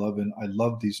by I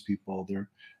love these people.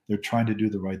 They're trying to do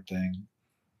the right thing.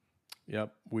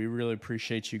 Yep. We really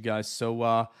appreciate you guys.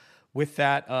 So with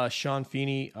that, Sean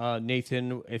Feeney,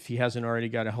 Nathan, if he hasn't already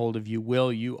got a hold of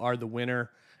you, you are the winner.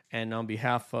 And on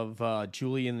behalf of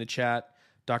Julie in the chat,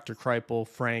 Dr. Kripal,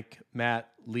 Frank,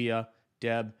 Matt, Leah,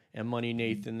 Deb, and Money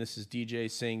Nathan, this is DJ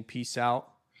saying peace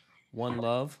out. One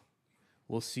love.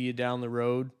 We'll see you down the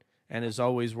road. And as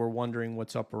always, we're wondering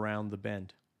what's up around the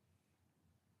bend.